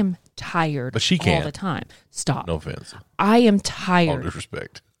 I am tired but she can't. all the time. Stop. No offense. I am tired. All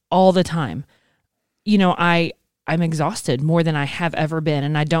disrespect. All the time. I'm exhausted more than I have ever been.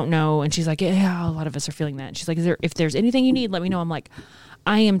 And I don't know. And she's like, yeah, a lot of us are feeling that. And she's like, if there's anything you need, let me know. I'm like,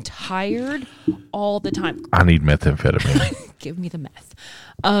 I am tired all the time. I need methamphetamine. Give me the meth.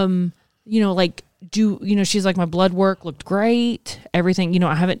 She's like, my blood work looked great. Everything,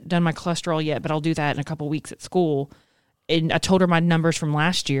 I haven't done my cholesterol yet, but I'll do that in a couple of weeks at school. And I told her my numbers from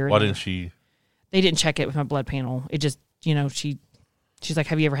last year. Why didn't she? They didn't check it with my blood panel. It just, she's like,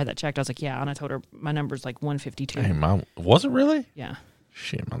 have you ever had that checked? I was like, yeah. And I told her my number's like 152. Hey, mine, was it really? Yeah.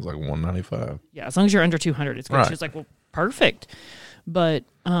 Shit, mine's like 195. Yeah, as long as you're under 200, it's good. Right. She was like, well, perfect. But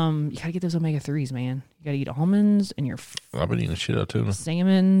you got to get those omega-3s, man. You got to eat almonds and your I've been eating shit out of tuna.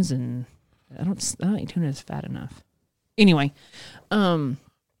 Salmons, and I don't think tuna is fat enough. Anyway, so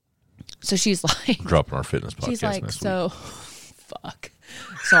she's like... Dropping our fitness podcast she's like, next so... week. Fuck.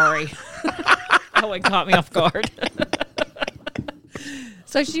 Sorry. That one caught me off guard.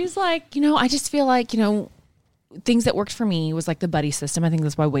 So she's like, I just feel like, things that worked for me was like the buddy system. I think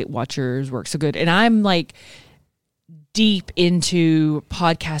that's why Weight Watchers work so good. And I'm like... deep into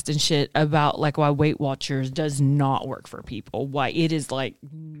podcast and shit about like why Weight Watchers does not work for people. Why it is like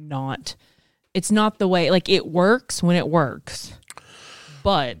it's not the way, like it works when it works.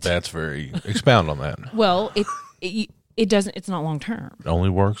 But that's very expound on that. Well, it doesn't, it's not long term. It only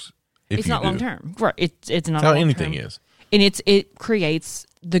works if it's you not long term. Right. It's not how anything is. And it creates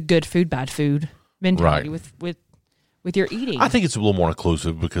the good food, bad food mentality with your eating. I think it's a little more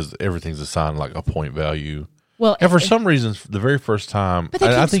inclusive because everything's assigned like a point value. Well, and for some reason, the very first time, but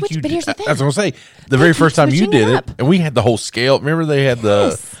I think you. But here's the thing. I was going to say, the very first time you did it, and we had the whole scale. Remember, they had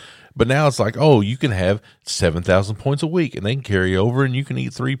the But now it's like, oh, you can have 7,000 points a week, and they can carry over, and you can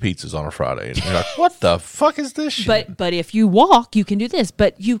eat 3 pizzas on a Friday. And you're like, what the fuck is this shit? But if you walk, you can do this.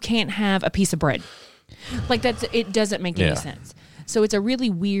 But you can't have a piece of bread. Like it doesn't make any sense. So it's a really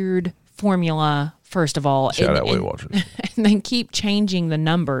weird formula. First of all, Shout out Weight Watchers, and then keep changing the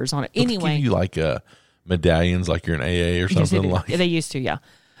numbers on it. Don't Anyway, give you like medallions, like you're an AA or something like. They used to, yeah.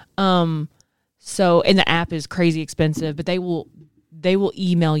 So and the app is crazy expensive, but they will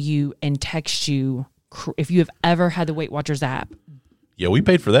email you and text you if you have ever had the Weight Watchers app. Yeah, we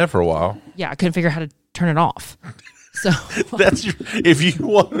paid for that for a while. Yeah, I couldn't figure out how to turn it off. So that's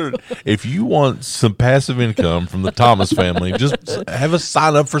if you want some passive income from the Thomas family, just have us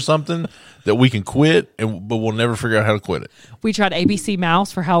sign up for something that we can quit, but we'll never figure out how to quit it. We tried ABC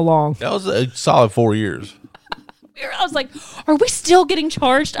Mouse for how long? That was a solid 4 years. I was like, are we still getting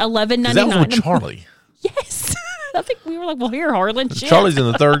charged $11.99? That was with Charlie. Yes. I think we were like, well, here, Harlan. Shit. Charlie's in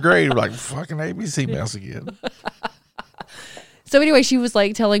the 3rd grade. We're like, fucking ABC Mouse again. So anyway, she was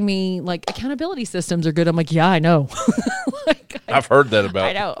like telling me like accountability systems are good. I'm like, yeah, I know. I've heard that about.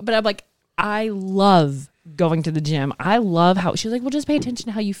 I know, but I'm like, I love going to the gym. I love how she was like, well, just pay attention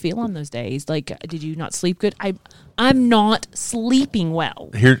to how you feel on those days. Like, did you not sleep good? I'm not sleeping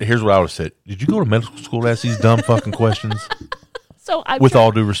well. Here's what I would have said. Did you go to medical school to ask these dumb fucking questions? So with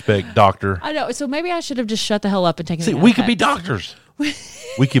all due respect, doctor. I know. So maybe I should have just shut the hell up and taken. See, we could be doctors.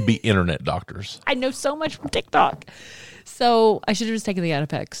 We could be internet doctors. I know so much from TikTok. So I should have just taken the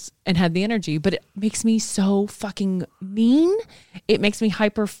Anapex and had the energy, but it makes me so fucking mean. It makes me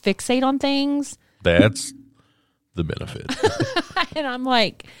hyper fixate on things. That's the benefit. And I'm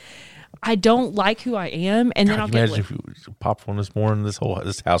like, I don't like who I am. And then I'll imagine if you popped one this morning, this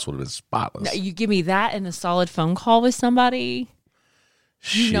house would have been spotless. No, you give me that and a solid phone call with somebody.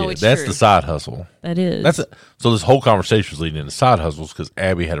 Shit, know it's that's true. the side hustle. That is. So this whole conversation was leading into side hustles because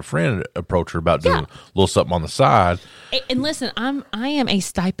Abby had a friend approach her about doing a little something on the side. And listen, I am a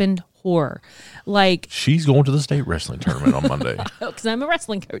stipend whore. Like she's going to the state wrestling tournament on Monday because I'm a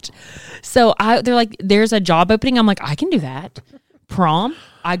wrestling coach. So they're like, there's a job opening. I'm like, I can do that. Prom,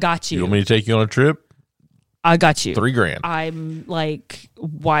 I got you. You want me to take you on a trip? I got you. $3,000. I'm like,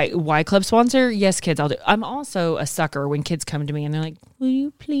 Y Club sponsor? Yes, kids, I'll do. I'm also a sucker when kids come to me and they're like, will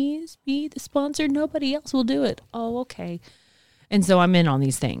you please be the sponsor? Nobody else will do it. Oh, okay. And so I'm in on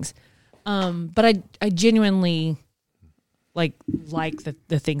these things. But I genuinely like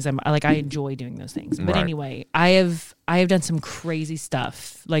the things I enjoy doing those things. But anyway, I have done some crazy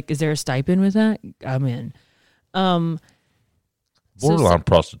stuff. Like, is there a stipend with that? I'm in. Borderline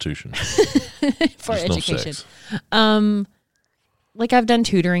prostitution for education. Like I've done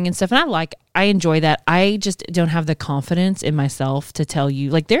tutoring and stuff, and I enjoy that. I just don't have the confidence in myself to tell you.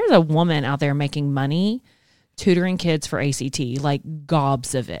 Like, there's a woman out there making money tutoring kids for ACT, like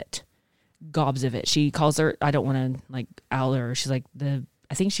gobs of it. She calls her. I don't want to like out her. She's like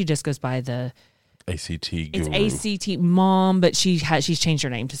I think she just goes by the ACT guru. It's ACT mom, but she's changed her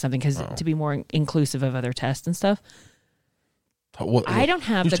name to something to be more inclusive of other tests and stuff. I don't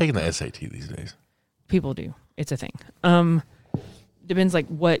have. Who's taking the SAT these days? People do. It's a thing. Depends like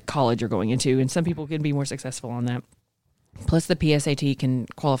what college you're going into, and some people can be more successful on that. Plus, the PSAT can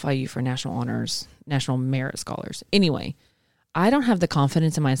qualify you for national honors, national merit scholars. Anyway, I don't have the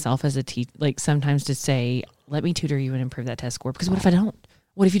confidence in myself as a teacher, like sometimes to say, "Let me tutor you and improve that test score." Because what if I don't?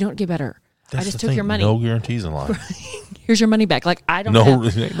 What if you don't get better? That's I just took your money. No guarantees in life. Here's your money back. Like I don't. No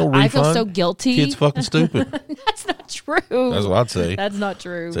refund. I feel so guilty. Kid's fucking stupid. That's not true. That's what I'd say. That's not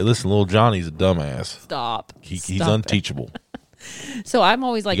true. Say, listen, little Johnny's a dumbass. Stop. He's unteachable. So I'm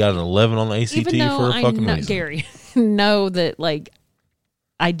always like, you got an 11 on the ACT even though for a fucking I reason. Gary, know that like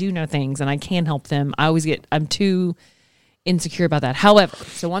I do know things and I can help them. I'm too insecure about that. However,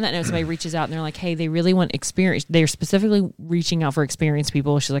 so on that note, somebody reaches out and they're like, hey, they really want experience. They're specifically reaching out for experienced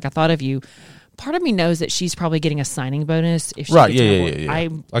people. She's like, I thought of you. Part of me knows that she's probably getting a signing bonus if she gets Yeah.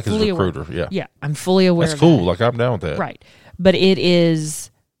 I'm like as a recruiter, yeah, I'm fully aware. That's of cool. that. Like I'm down with that, right? But it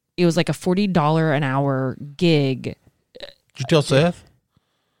was like a $40 an hour gig. Did you tell Seth?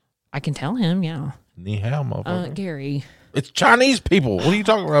 I can tell him, yeah. Ni hao, motherfucker. Gary, it's Chinese people. What are you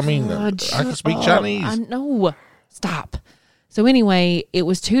talking about? I mean, I can speak Chinese. No, stop. So anyway, it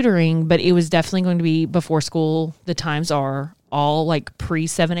was tutoring, but it was definitely going to be before school. The times are all like pre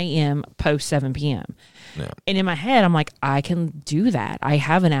 7 a.m., post 7 p.m. Yeah. And in my head, I'm like, I can do that. I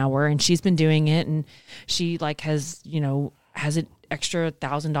have an hour, and she's been doing it, and she like has an extra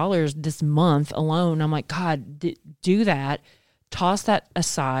 $1,000 this month alone. I'm like, God, do that. Toss that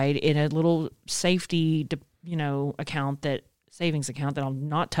aside in a little safety, savings account that I'll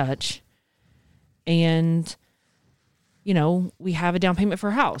not touch. And we have a down payment for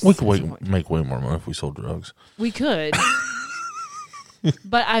a house. We could make way more money if we sold drugs. We could.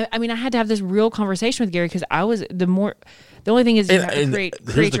 But I mean, I had to have this real conversation with Gary because the only thing is you have to create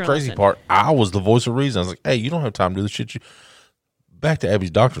here's the crazy lesson. part. I was the voice of reason. I was like, hey, you don't have time to do this shit. Back to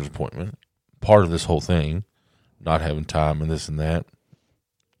Abby's doctor's appointment. Part of this whole thing, not having time and this and that.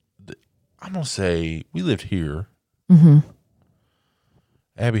 I'm going to say we lived here. Mm-hmm.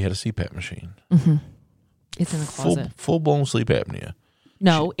 Abby had a CPAP machine. Mm-hmm. It's in the closet. Full-blown sleep apnea.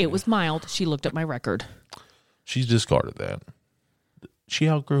 No, it was mild. She looked at my record. She's discarded that. She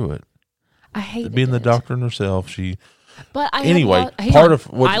outgrew it. I hate being it. the doctor in herself. But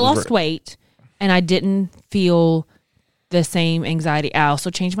I lost weight, and I didn't feel the same anxiety. I also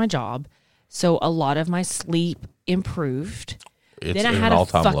changed my job, so a lot of my sleep improved. It's then I had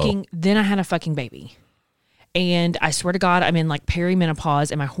a fucking baby, and I swear to God, I'm in like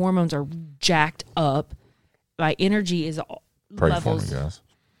perimenopause, and my hormones are jacked up. My energy is levels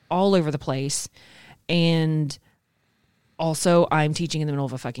all over the place, and also I'm teaching in the middle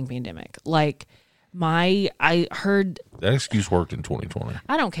of a fucking pandemic. Like I heard that excuse worked in 2020.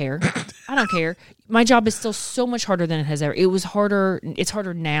 I don't care. My job is still so much harder than it has ever. It was harder. It's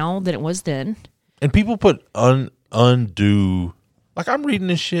harder now than it was then. And people put undue. Like, I'm reading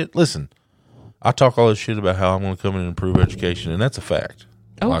this shit. Listen, I talk all this shit about how I'm going to come in and improve education, and that's a fact.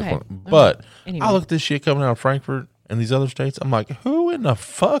 Okay. But anyway. I look at this shit coming out of Frankfurt and these other states. I'm like, who in the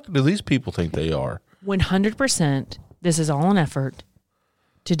fuck do these people think they are? 100%. This is all an effort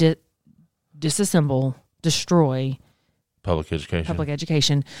to disassemble, destroy public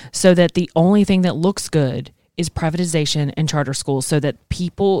education, so that the only thing that looks good is privatization and charter schools, so that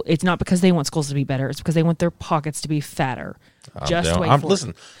people, it's not because they want schools to be better, it's because they want their pockets to be fatter.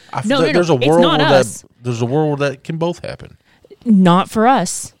 Listen, there's a world where that can both happen. Not for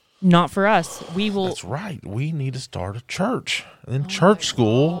us. We will. That's right. We need to start a church, and then church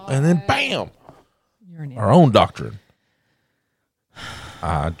school, and then bam, our own doctrine.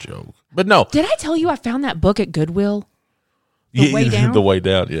 I joke, but no. Did I tell you I found that book at Goodwill? The Way Down? The Way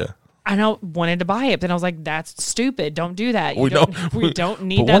Down, yeah. I wanted to buy it, but I was like, that's stupid. Don't do that. We don't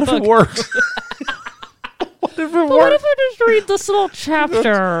need that book. What if it works? What if I just read this little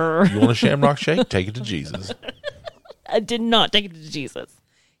chapter? You want a Shamrock Shake? Take it to Jesus. I did not take it to Jesus.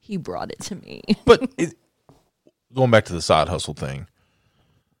 He brought it to me. But going back to the side hustle thing,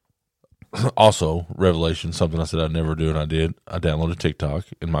 also, revelation, something I said I'd never do, and I did. I downloaded TikTok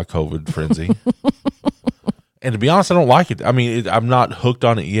in my COVID frenzy. And to be honest, I don't like it. I mean, I'm not hooked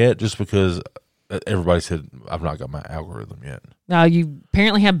on it yet just because everybody said I've not got my algorithm yet. Now, you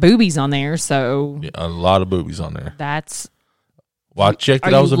apparently have boobies on there, so... Yeah, a lot of boobies on there. Well, I checked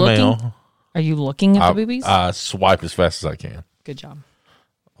that I was a male. Are you looking at the boobies? I swipe as fast as I can. Good job.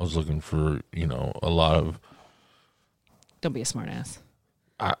 I was looking for, a lot of... Don't be a smart ass.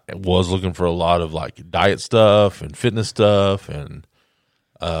 I was looking for a lot of like diet stuff and fitness stuff, and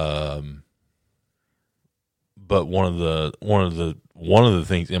but one of the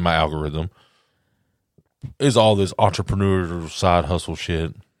things in my algorithm is all this entrepreneur side hustle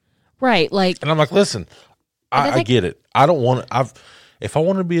shit. Right, like, and I'm like, listen, I get it. I don't want to. If I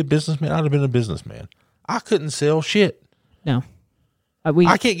wanted to be a businessman, I'd have been a businessman. I couldn't sell shit. No.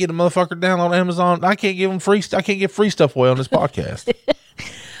 I can't get a motherfucker down on Amazon. I can't give them free. I can't give free stuff away on this podcast.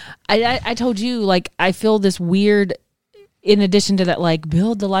 I told you, like, I feel this weird, in addition to that, like,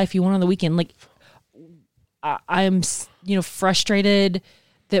 build the life you want on the weekend. Like, I'm, frustrated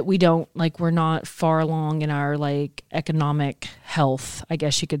that we're not far along in our, like, economic health, I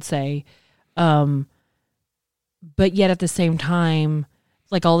guess you could say. But yet at the same time,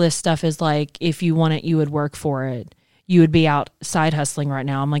 like, all this stuff is like, if you want it, you would work for it. You would be out side hustling right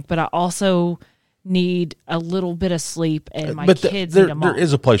now. I'm like, but I also need a little bit of sleep, and my kids need a mom. There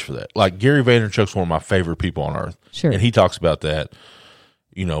is a place for that. Like, Gary Vaynerchuk's one of my favorite people on earth. Sure. And he talks about that,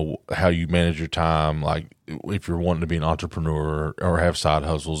 how you manage your time, like if you're wanting to be an entrepreneur or have side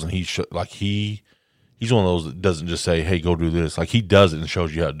hustles. And he's one of those that doesn't just say, hey, go do this. Like, he does it and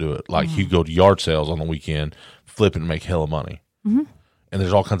shows you how to do it. Like, you go to yard sales on the weekend, flip it and make hella money. Mm-hmm. And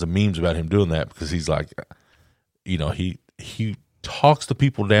there's all kinds of memes about him doing that because he's like, he talks the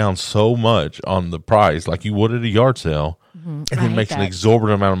people down so much on the price, like you would at a yard sale, and then makes an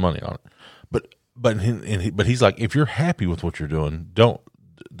exorbitant amount of money on it. But he's like, if you're happy with what you're doing,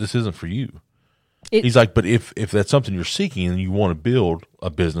 this isn't for you. He's like, but if that's something you're seeking and you want to build a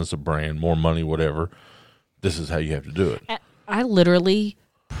business, a brand, more money, whatever, this is how you have to do it. I literally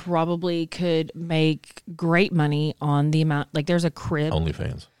probably could make great money on the amount, like, there's a crib.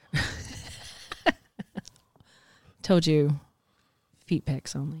 OnlyFans. Told you. Feet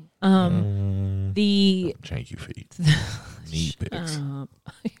pics only. The janky feet, knee pics.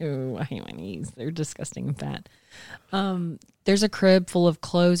 Ew, I hate my knees. They're disgusting and fat. There's a crib full of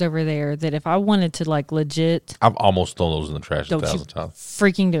clothes over there that if I wanted to like legit, I've almost thrown those in the trash don't 1,000 you times.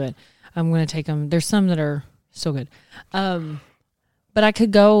 freaking do it. I'm going to take them. There's some that are so good. But I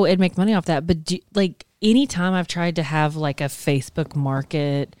could go and make money off that. But like anytime I've tried to have like a Facebook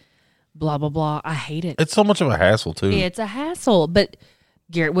market, blah, blah, blah, I hate it. It's so much of a hassle too. It's a hassle. But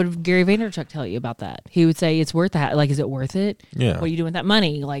what would Gary Vaynerchuk tell you about that? He would say it's worth that. Like, is it worth it? Yeah. What are you doing with that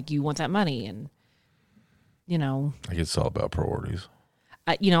money? Like, you want that money. And, you know. I guess it's all about priorities.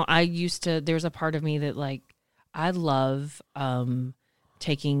 I used to, there's a part of me that like, I love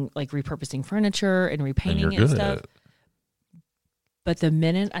taking, like repurposing furniture and repainting and stuff. At it. But the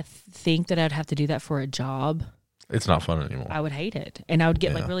minute I think that I'd have to do that for a job, it's not fun anymore. I would hate it. And I would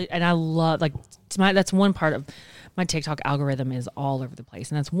get like really, and I love, like, that's one part of my TikTok algorithm is all over the place.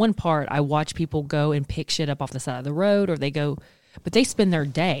 And that's one part I watch people go and pick shit up off the side of the road, or they go, but they spend their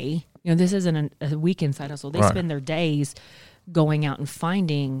day, this isn't a weekend side hustle. They spend their days going out and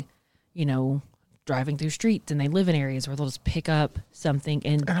finding, driving through streets, and they live in areas where they'll just pick up something.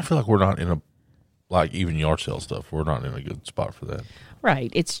 And I feel like we're not in a, like even yard sale stuff, we're not in a good spot for that.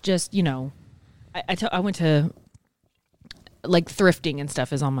 Right. It's just, I went to, like, thrifting and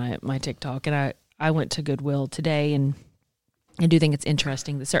stuff is on my TikTok, and I went to Goodwill today, and I do think it's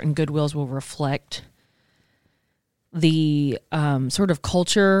interesting that certain Goodwills will reflect the sort of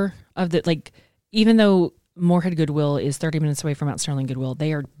culture of the, like, even though Moorhead Goodwill is 30 minutes away from Mount Sterling Goodwill,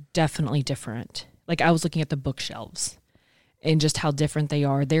 they are definitely different. Like, I was looking at the bookshelves and just how different they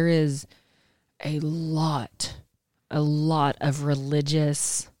are. There is a lot of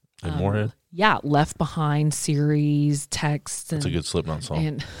religious in Moorhead. Yeah, Left Behind series, texts. That's a good Slipknot song.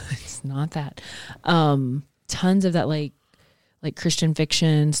 And it's not that. Tons of that, like Christian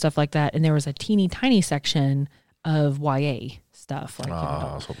fiction, stuff like that. And there was a teeny tiny section of YA stuff. Like,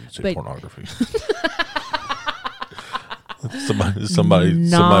 I was hoping you'd say pornography. somebody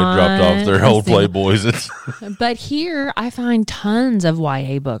dropped off their old Playboys. But here I find tons of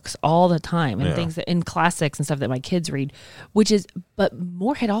YA books all the time, and things that in classics and stuff that my kids read, but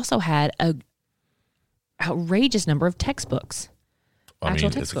Moorhead also had a outrageous number of textbooks. I mean,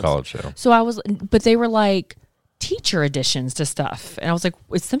 it's a college show. So but they were like teacher editions to stuff, and I was like,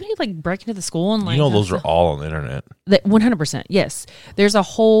 is somebody like breaking into the school and like, those are all on the internet. 100%. Yes, there's a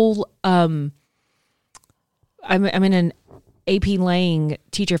whole. I'm in an AP Lang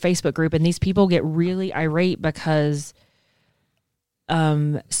teacher Facebook group, and these people get really irate because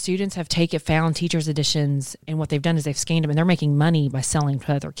students have found teachers editions, and what they've done is they've scanned them, and they're making money by selling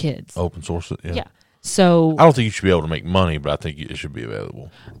to other kids. Open source it, yeah. So I don't think you should be able to make money, but I think it should be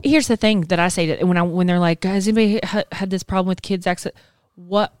available. Here's the thing that I say to when they're like, has anybody had this problem with kids access?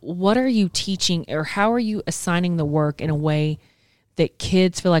 What are you teaching, or how are you assigning the work in a way that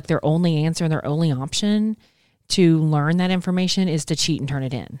kids feel like their only answer and their only option to learn that information is to cheat and turn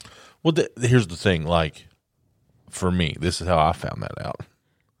it in? Well, here's the thing. Like, for me, this is how I found that out.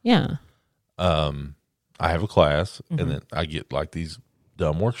 Yeah. I have a class, and then I get like these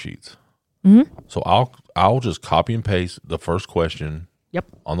dumb worksheets. Mm-hmm. So I'll just copy and paste the first question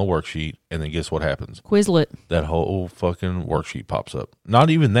on the worksheet, and then guess what happens? Quizlet. That whole fucking worksheet pops up. Not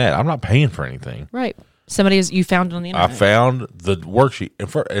even that. I'm not paying for anything. Right. You found it on the internet. I found the worksheet,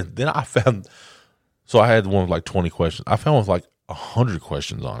 and then I found. So I had one with like 20 questions. I found with like 100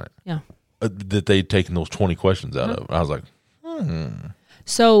 questions on it. Yeah. That they'd taken those 20 questions out of. And I was like,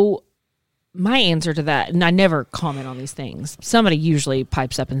 So my answer to that, and I never comment on these things, somebody usually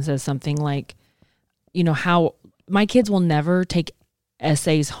pipes up and says something like, how my kids will never take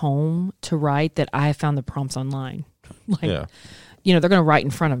essays home to write that I found the prompts online. They're going to write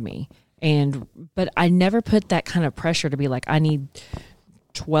in front of me. But I never put that kind of pressure to be like, I need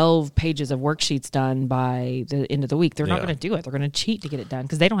 12 pages of worksheets done by the end of the week. They're not going to do it. They're going to cheat to get it done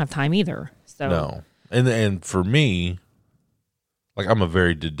because they don't have time either. So no. And for me, like, I'm a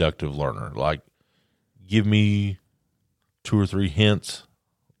very deductive learner. Like, give me 2 or 3 hints,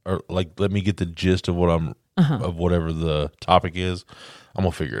 or like let me get the gist of what of whatever the topic is. I'm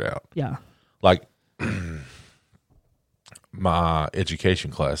gonna figure it out. Yeah. Like my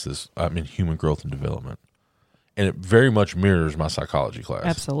education classes, I'm in human growth and development, and it very much mirrors my psychology class.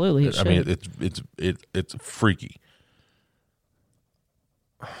 Absolutely. I mean, it's freaky.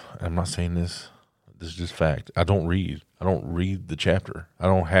 I'm not saying this. This is just fact. I don't read the chapter. I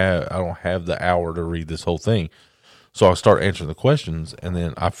don't have the hour to read this whole thing. So I start answering the questions, and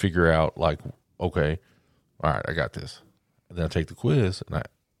then I figure out, like, okay, all right, I got this. And then I take the quiz, and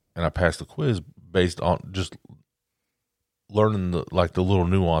I pass the quiz based on just learning the little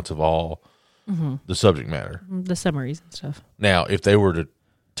nuance of all the subject matter. The summaries and stuff. Now, if they were to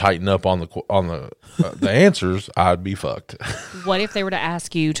tighten up on the answers, I'd be fucked. What if they were to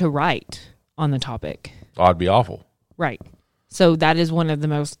ask you to write on the topic? I'd be awful. Right. So that is one of the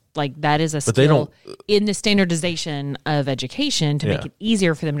most, that is a skill in the standardization of education to make it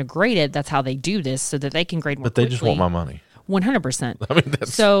easier for them to grade it. That's how they do this, so that they can grade more quickly. But they just want my money. 100%. I mean,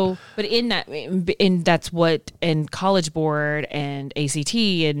 that's... So, but that's what in College Board and ACT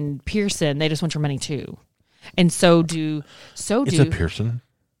and Pearson, they just want your money too. And it's a Pearson.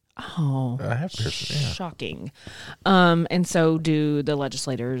 Oh, I have Pearson. Yeah. Shocking. And so do the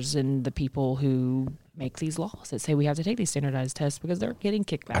legislators and the people who make these laws that say we have to take these standardized tests because they're getting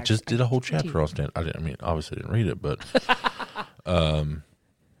kickbacks. I just did a whole chapter on obviously didn't read it, but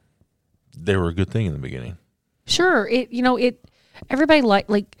they were a good thing in the beginning. Sure, everybody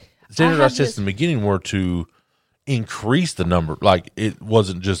like standardized tests in the beginning were to increase the number. Like, it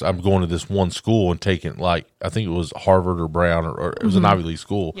wasn't just I'm going to this one school and taking, I think it was Harvard or Brown or it was an Ivy League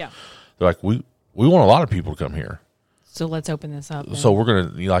school. Yeah, they're like, we want a lot of people to come here, so let's open this up. So we're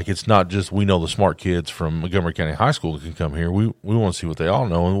gonna it's not just we know the smart kids from Montgomery County High School can come here. We want to see what they all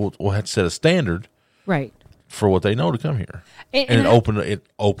know, and we'll have to set a standard, right, for what they know to come here. And it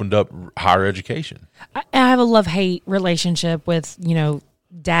opened up higher education. I have a love-hate relationship with,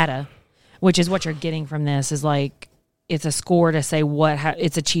 data, which is what you're getting from this, is it's a score to say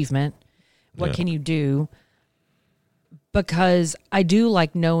it's achievement. What can you do? Because I do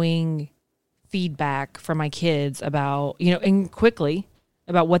like knowing feedback from my kids about, and quickly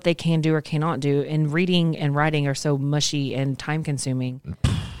about what they can do or cannot do. And reading and writing are so mushy and time-consuming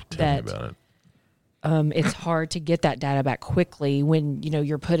Tell me about it. It's hard to get that data back quickly when,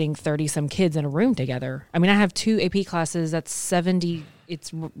 you're putting 30-some kids in a room together. I mean, I have 2 AP classes. That's 70.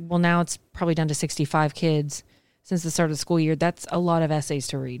 Now it's probably down to 65 kids since the start of the school year. That's a lot of essays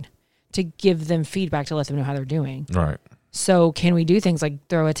to read, to give them feedback, to let them know how they're doing. Right. So can we do things like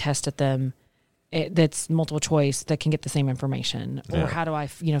throw a test at them that's multiple choice that can get the same information? Or how do I,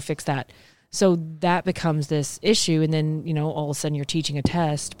 fix that? So that becomes this issue. And then, all of a sudden you're teaching a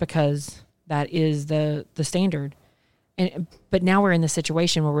test because that is the standard. But now we're in the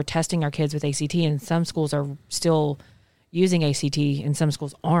situation where we're testing our kids with ACT, and some schools are still using ACT and some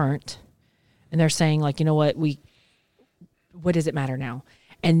schools aren't. And they're saying, what does it matter now?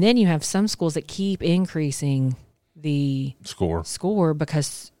 And then you have some schools that keep increasing the score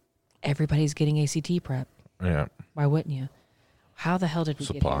because everybody's getting ACT prep. Yeah. Why wouldn't you? How the hell did we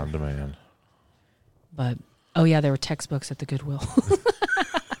get here? Supply and demand. But, there were textbooks at the Goodwill.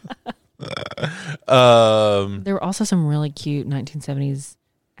 There were also some really cute 1970s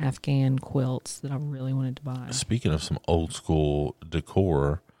Afghan quilts that I really wanted to buy. Speaking of some old school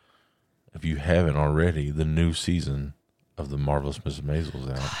decor, if you haven't already, the new season of The Marvelous Mrs. Maisel is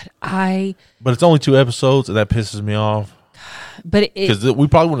out. But it's only 2 episodes, and that pisses me off. But because we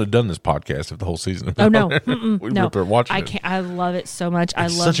probably wouldn't have done this podcast if the whole season had been no, we'd be watching it. I love it so much.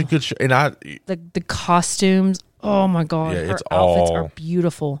 It's such a good show, and the costumes. Oh my god, her outfits are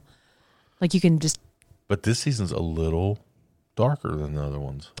beautiful. You can just. But this season's a little darker than the other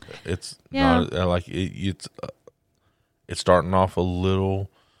ones. It's not it's starting off a little.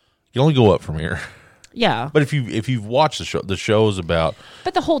 You can only go up from here. Yeah. But if you've watched the show is about.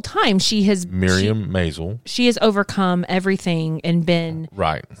 But the whole time Miriam Maisel. She has overcome everything and been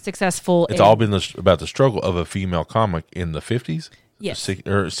successful. It's all been about the struggle of a female comic in the 50s. Yes.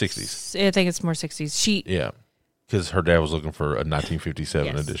 Or 60s. I think it's more 60s. Because her dad was looking for a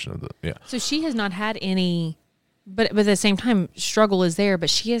 1957 edition of the So she has not had any, but at the same time, struggle is there. But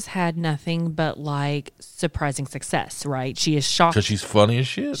she has had nothing but surprising success, right? She is shocked because she's funny as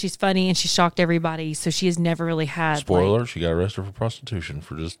shit. She's funny and she shocked everybody. So she has never really had. Spoiler: she got arrested for prostitution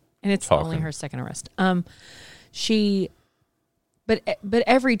for just and it's talking. Only her second arrest. But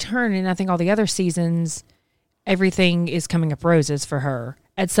every turn, and I think all the other seasons, everything is coming up roses for her.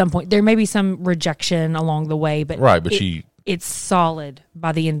 At some point, there may be some rejection along the way, but it's solid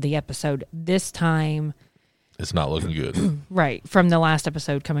by the end of the episode. This time, it's not looking good. Right, from the last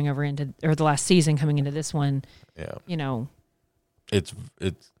episode coming over or the last season coming into this one. Yeah, it's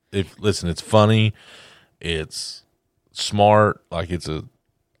funny, it's smart.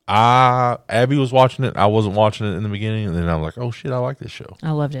 Abby was watching it. I wasn't watching it in the beginning, and then I'm like, oh shit, I like this show.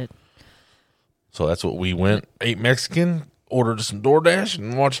 I loved it. So that's what we went. Ate Mexican. Ordered some DoorDash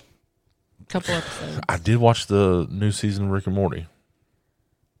and watched a couple episodes. I did watch the new season of Rick and Morty.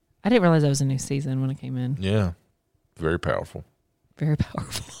 I didn't realize that was a new season when it came in. Yeah. Very powerful. Very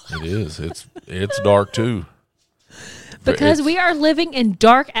powerful. It is. It's dark too. Because we are living in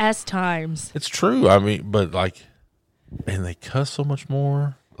dark ass times. It's true. I mean, but and they cuss so much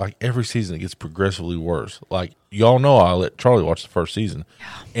more. like every season it gets progressively worse. Like y'all know, I let Charlie watch the first season,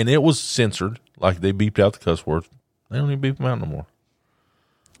 and it was censored. Like they beeped out the cuss words. They don't even beep them out no more.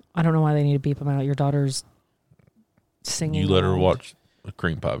 I don't know why they need to beep them out. Your daughter's singing. You let her watch a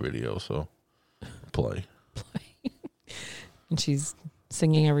cream pie video, so play. And she's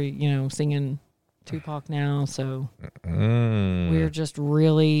singing singing Tupac now. So we're just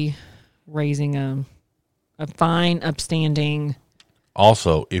really raising a fine, upstanding.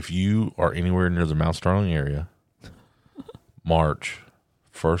 Also, if you are anywhere near the Mount Sterling area, March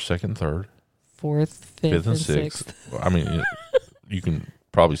 1st, 2nd, 3rd, 4th, 5th, and 6th. I mean, you can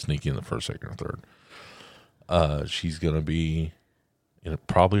probably sneak in the 1st, 2nd, or 3rd. She's going to be in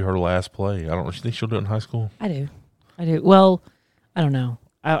probably her last play. I don't know. You think she'll do it in high school? I do. Well, I don't know.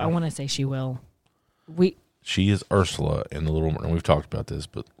 I want to say she will. She is Ursula in The Little Mermaid. We've talked about this,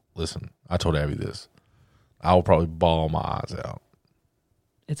 but listen, I told Abby this. I will probably bawl my eyes out.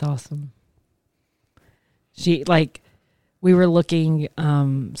 It's awesome. We were looking,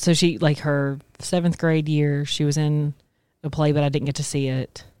 so she, her 7th grade year, she was in a play, but I didn't get to see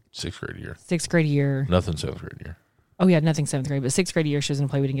it. 6th grade year. 6th grade year. Nothing 7th grade year. Oh, yeah, nothing 7th grade, but 6th grade year, she was in a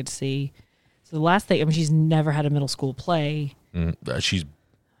play we didn't get to see. So the last thing, she's never had a middle school play. She's,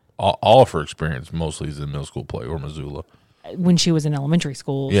 all of her experience mostly is in middle school play or Missoula. When she was in elementary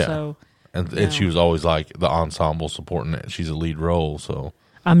school. Yeah. So, and she was always like the ensemble supporting it. She's a lead role, so.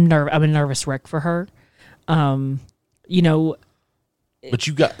 I'm a nervous wreck for her. But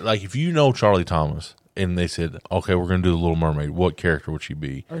you got, if you know Charlie Thomas and they said, okay, we're going to do The Little Mermaid, what character would she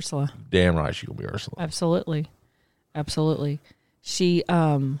be? Ursula. Damn right she's going to be Ursula. Absolutely. She,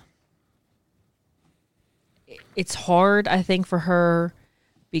 it's hard, I think, for her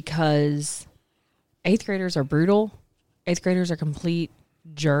because 8th graders are brutal. 8th graders are complete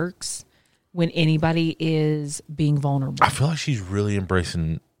jerks when anybody is being vulnerable. I feel like she's really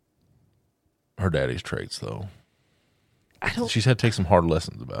embracing her daddy's traits, though. She's had to take some hard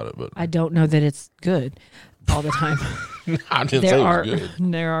lessons about it, but I don't know that it's good all the time. I didn't say it was good.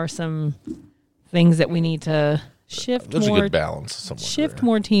 There are some things that we need to shift. There's more, a good balance somewhere. Shift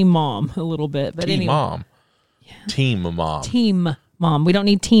more team mom a little bit, but team anyway. Mom. Yeah. Team mom. Team mom. We don't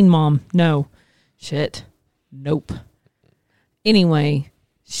need teen mom. No. Shit. Nope. Anyway,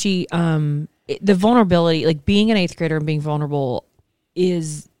 she the vulnerability, being an 8th grader and being vulnerable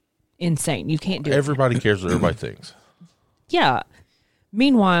is insane. You can't do it. Everybody cares what everybody thinks. Yeah.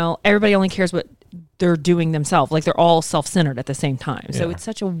 Meanwhile, everybody only cares what they're doing themselves. They're all self-centered at the same time. Yeah. So it's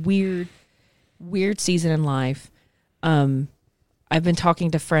such a weird season in life. I've been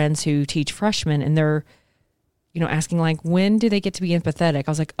talking to friends who teach freshmen, and they're, asking when do they get to be empathetic?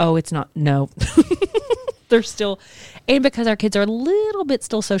 I was like, oh, it's not. No. They're still, and because our kids are a little bit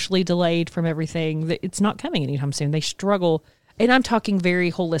still socially delayed from everything, it's not coming anytime soon. They struggle, and I'm talking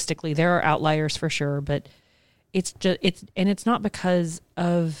very holistically. There are outliers for sure, but it's not because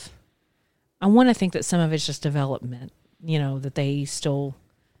of. I want to think that some of it's just development. That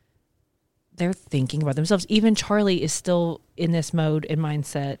they're thinking about themselves. Even Charlie is still in this mode and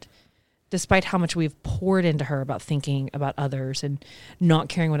mindset, despite how much we've poured into her about thinking about others and not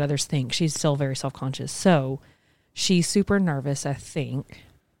caring what others think. She's still very self-conscious. So she's super nervous, I think.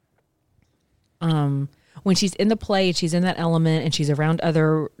 When she's in the play, she's in that element and she's around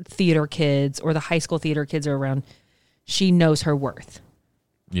other theater kids or the high school theater kids are around, she knows her worth.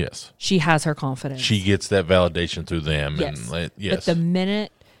 Yes. She has her confidence. She gets that validation through them. Yes. And yes. But the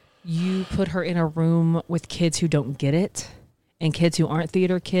minute you put her in a room with kids who don't get it and kids who aren't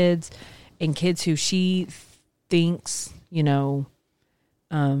theater kids and kids who she thinks,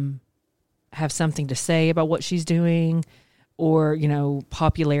 have something to say about what she's doing or,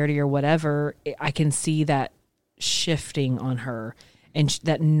 popularity or whatever, I can see that shifting on her and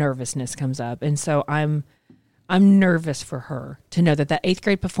that nervousness comes up. And so I'm nervous for her to know that 8th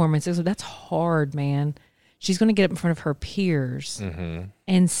grade performance that's hard, man. She's going to get up in front of her peers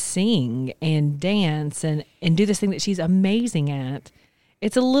and sing and dance and do this thing that she's amazing at.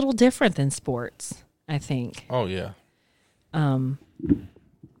 It's a little different than sports, I think. Oh, yeah.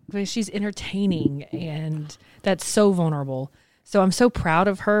 But she's entertaining, and that's so vulnerable. So I'm so proud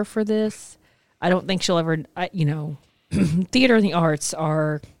of her for this. I don't think she'll ever, theater and the arts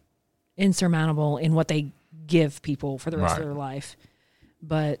are insurmountable in what they give people for the rest of their life.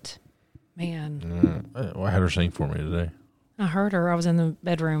 But, man. I had her sing for me today. I heard her. I was in the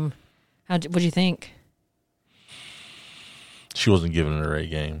bedroom. What'd you think? She wasn't giving it her A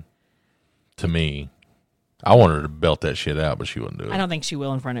game. To me, I wanted her to belt that shit out, but she wouldn't do it. I don't think she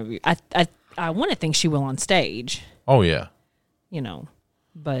will in front of you. I want to think she will on stage. Oh, yeah.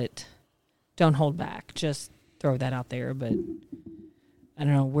 But don't hold back. Just throw that out there. But I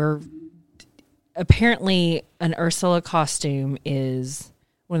don't know, apparently an Ursula costume is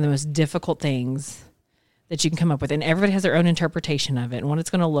one of the most difficult things that you can come up with. And everybody has their own interpretation of it and what it's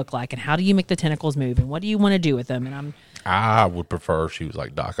going to look like and how do you make the tentacles move and what do you want to do with them. And I would prefer if she was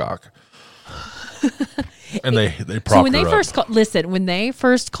like Doc Ock. And they propped so when they her up. first when they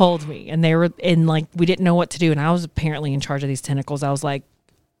first called me and they were in like, we didn't know what to do. And I was apparently in charge of these tentacles. I was like,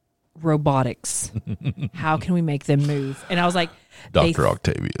 robotics. How can we make them move? And I was like, Dr.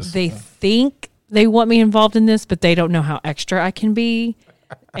 Octavius. They think they want me involved in this, but they don't know how extra I can be.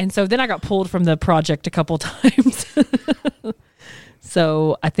 And so then I got pulled from the project a couple times.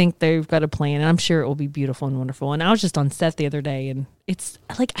 So I think they've got a plan, and I'm sure it will be beautiful and wonderful. And I was just on set the other day, and it's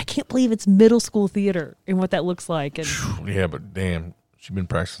like, I can't believe it's middle school theater and what that looks like. And yeah, but damn, she's been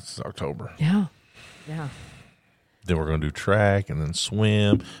practicing since October. Yeah. Then we're going to do track and then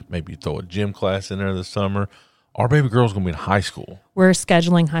swim. Maybe throw a gym class in there this summer. Our baby girl's going to be in high school. We're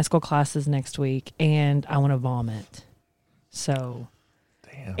scheduling high school classes next week, and I want to vomit. So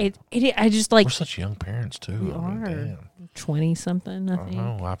damn. I just like... We're such young parents, too. We are. Damn. 20-something, I think.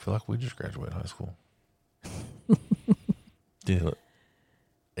 know. I feel like we just graduated high school. Yeah.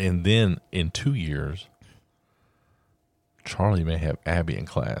 And then in 2 years, Charlie may have Abby in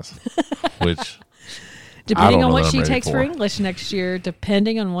class, which... Depending on what she takes for English next year,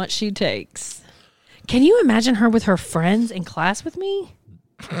 depending on what she takes. Can you imagine her with her friends in class with me?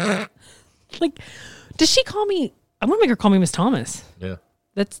 Like, does she call me? I'm going to make her call me Miss Thomas. Yeah.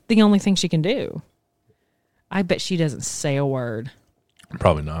 That's the only thing she can do. I bet she doesn't say a word.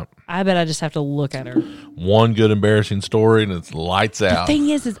 Probably not. I bet I just have to look at her. One good embarrassing story and it's lights out. The thing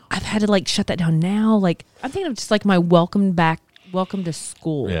is I've had to like shut that down now. Like, I'm thinking of just like my welcome to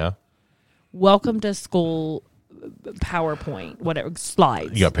school. Yeah. Welcome to school PowerPoint, whatever,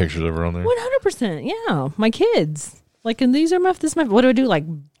 slides. You got pictures of her on there? 100%. Yeah. My kids. Like, and these are what do I do? Like,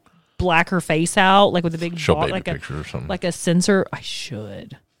 black her face out, like with a big baby picture or something. Like a sensor. I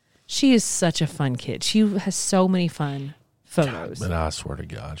should. She is such a fun kid. She has so many fun photos. But I swear to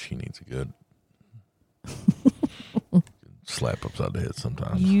God, she needs a good slap upside the head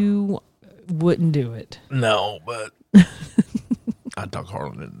sometimes. You wouldn't do it. No, but I talk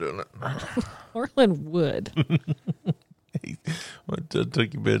Harlan into doing it. Harlan would. He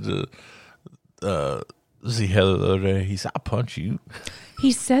took your bed to see Heather the other day. He said, "I'll punch you."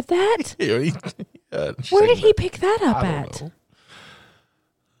 He said that? Yeah, where did he pick that up at? Know.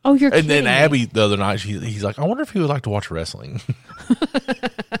 Oh, you're kidding. And then Abby the other night, he's like, "I wonder if he would like to watch wrestling." I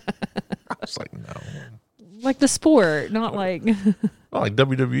was like, "No." Like the sport, not like... Not like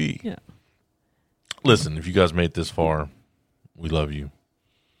WWE. Yeah. Listen, if you guys made it this far, we love you.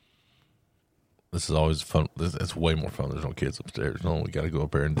 This is always fun. It's way more fun. There's no kids upstairs. No, we got to go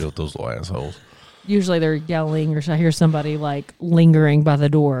up there and deal with those little assholes. Usually they're yelling, or I hear somebody like lingering by the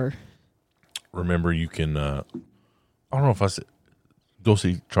door. Remember, you can, I don't know if I said, go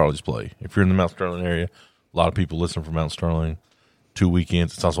see Charlie's play. If you're in the Mount Sterling area, a lot of people listen from Mount Sterling. 2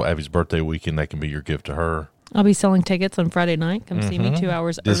 weekends. It's also Abby's birthday weekend. That can be your gift to her. I'll be selling tickets on Friday night. Come see me 2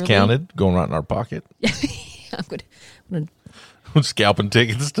 hours discounted, early. Going right in our pocket. I'm gonna scalping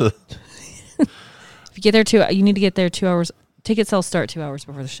tickets to. If you get there you need to get there 2 hours. Ticket sales start 2 hours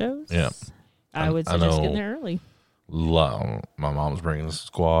before the shows. Yeah, I would suggest getting there early. My mom's bringing a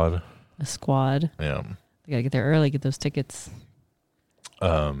squad. A squad. Yeah, they gotta get there early. Get those tickets.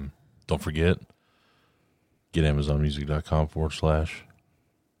 Don't forget. Get AmazonMusic.com/.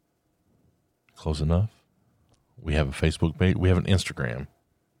 Close enough. We have a Facebook page. We have an Instagram.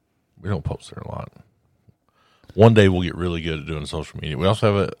 We don't post there a lot. One day we'll get really good at doing social media. We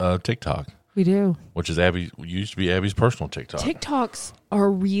also have a TikTok. We do. Which is used to be Abby's personal TikTok. TikToks are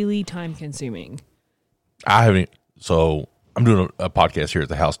really time consuming. I haven't. So I'm doing a podcast here at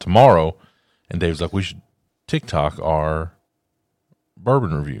the house tomorrow, and Dave's like, we should TikTok our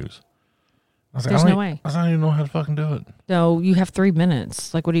bourbon reviews. I was like, There's no way. I don't even know how to fucking do it. No, you have 3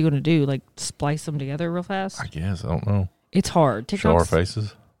 minutes. Like, what are you going to do? Like, splice them together real fast? I guess. I don't know. It's hard. Show our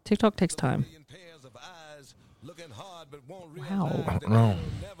faces. TikTok takes time. Wow. I don't know.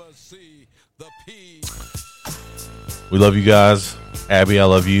 We love you guys. Abby, I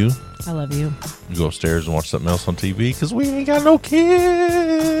love you. I love you. You go upstairs and watch something else on TV because we ain't got no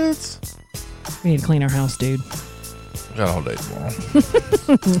kids. We need to clean our house, dude. We got all day tomorrow.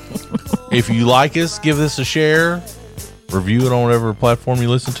 If you like us, give this a share. Review it on whatever platform you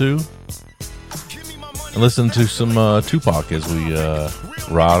listen to. And listen to some Tupac as we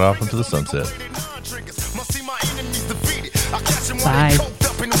ride off into the sunset. Bye.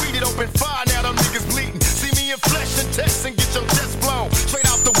 Straight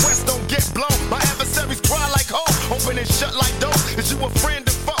out the west, don't get blown. My adversaries cry like ho. Open and shut like doors. Is you afraid?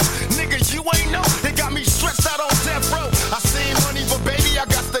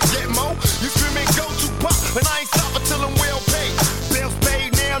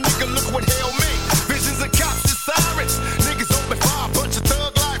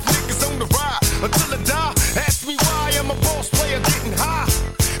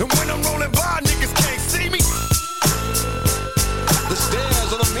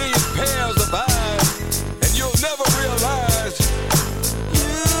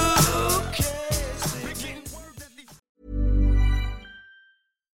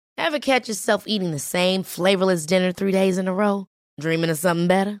 Ever catch yourself eating the same flavorless dinner 3 days in a row? Dreaming of something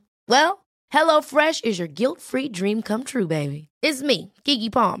better? Well, HelloFresh is your guilt-free dream come true, baby. It's me, Keke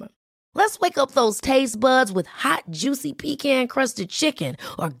Palmer. Let's wake up those taste buds with hot, juicy pecan-crusted chicken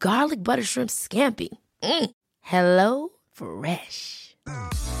or garlic butter shrimp scampi. Hello Fresh.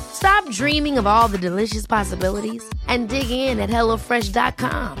 Stop dreaming of all the delicious possibilities and dig in at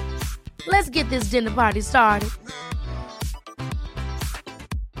HelloFresh.com. Let's get this dinner party started.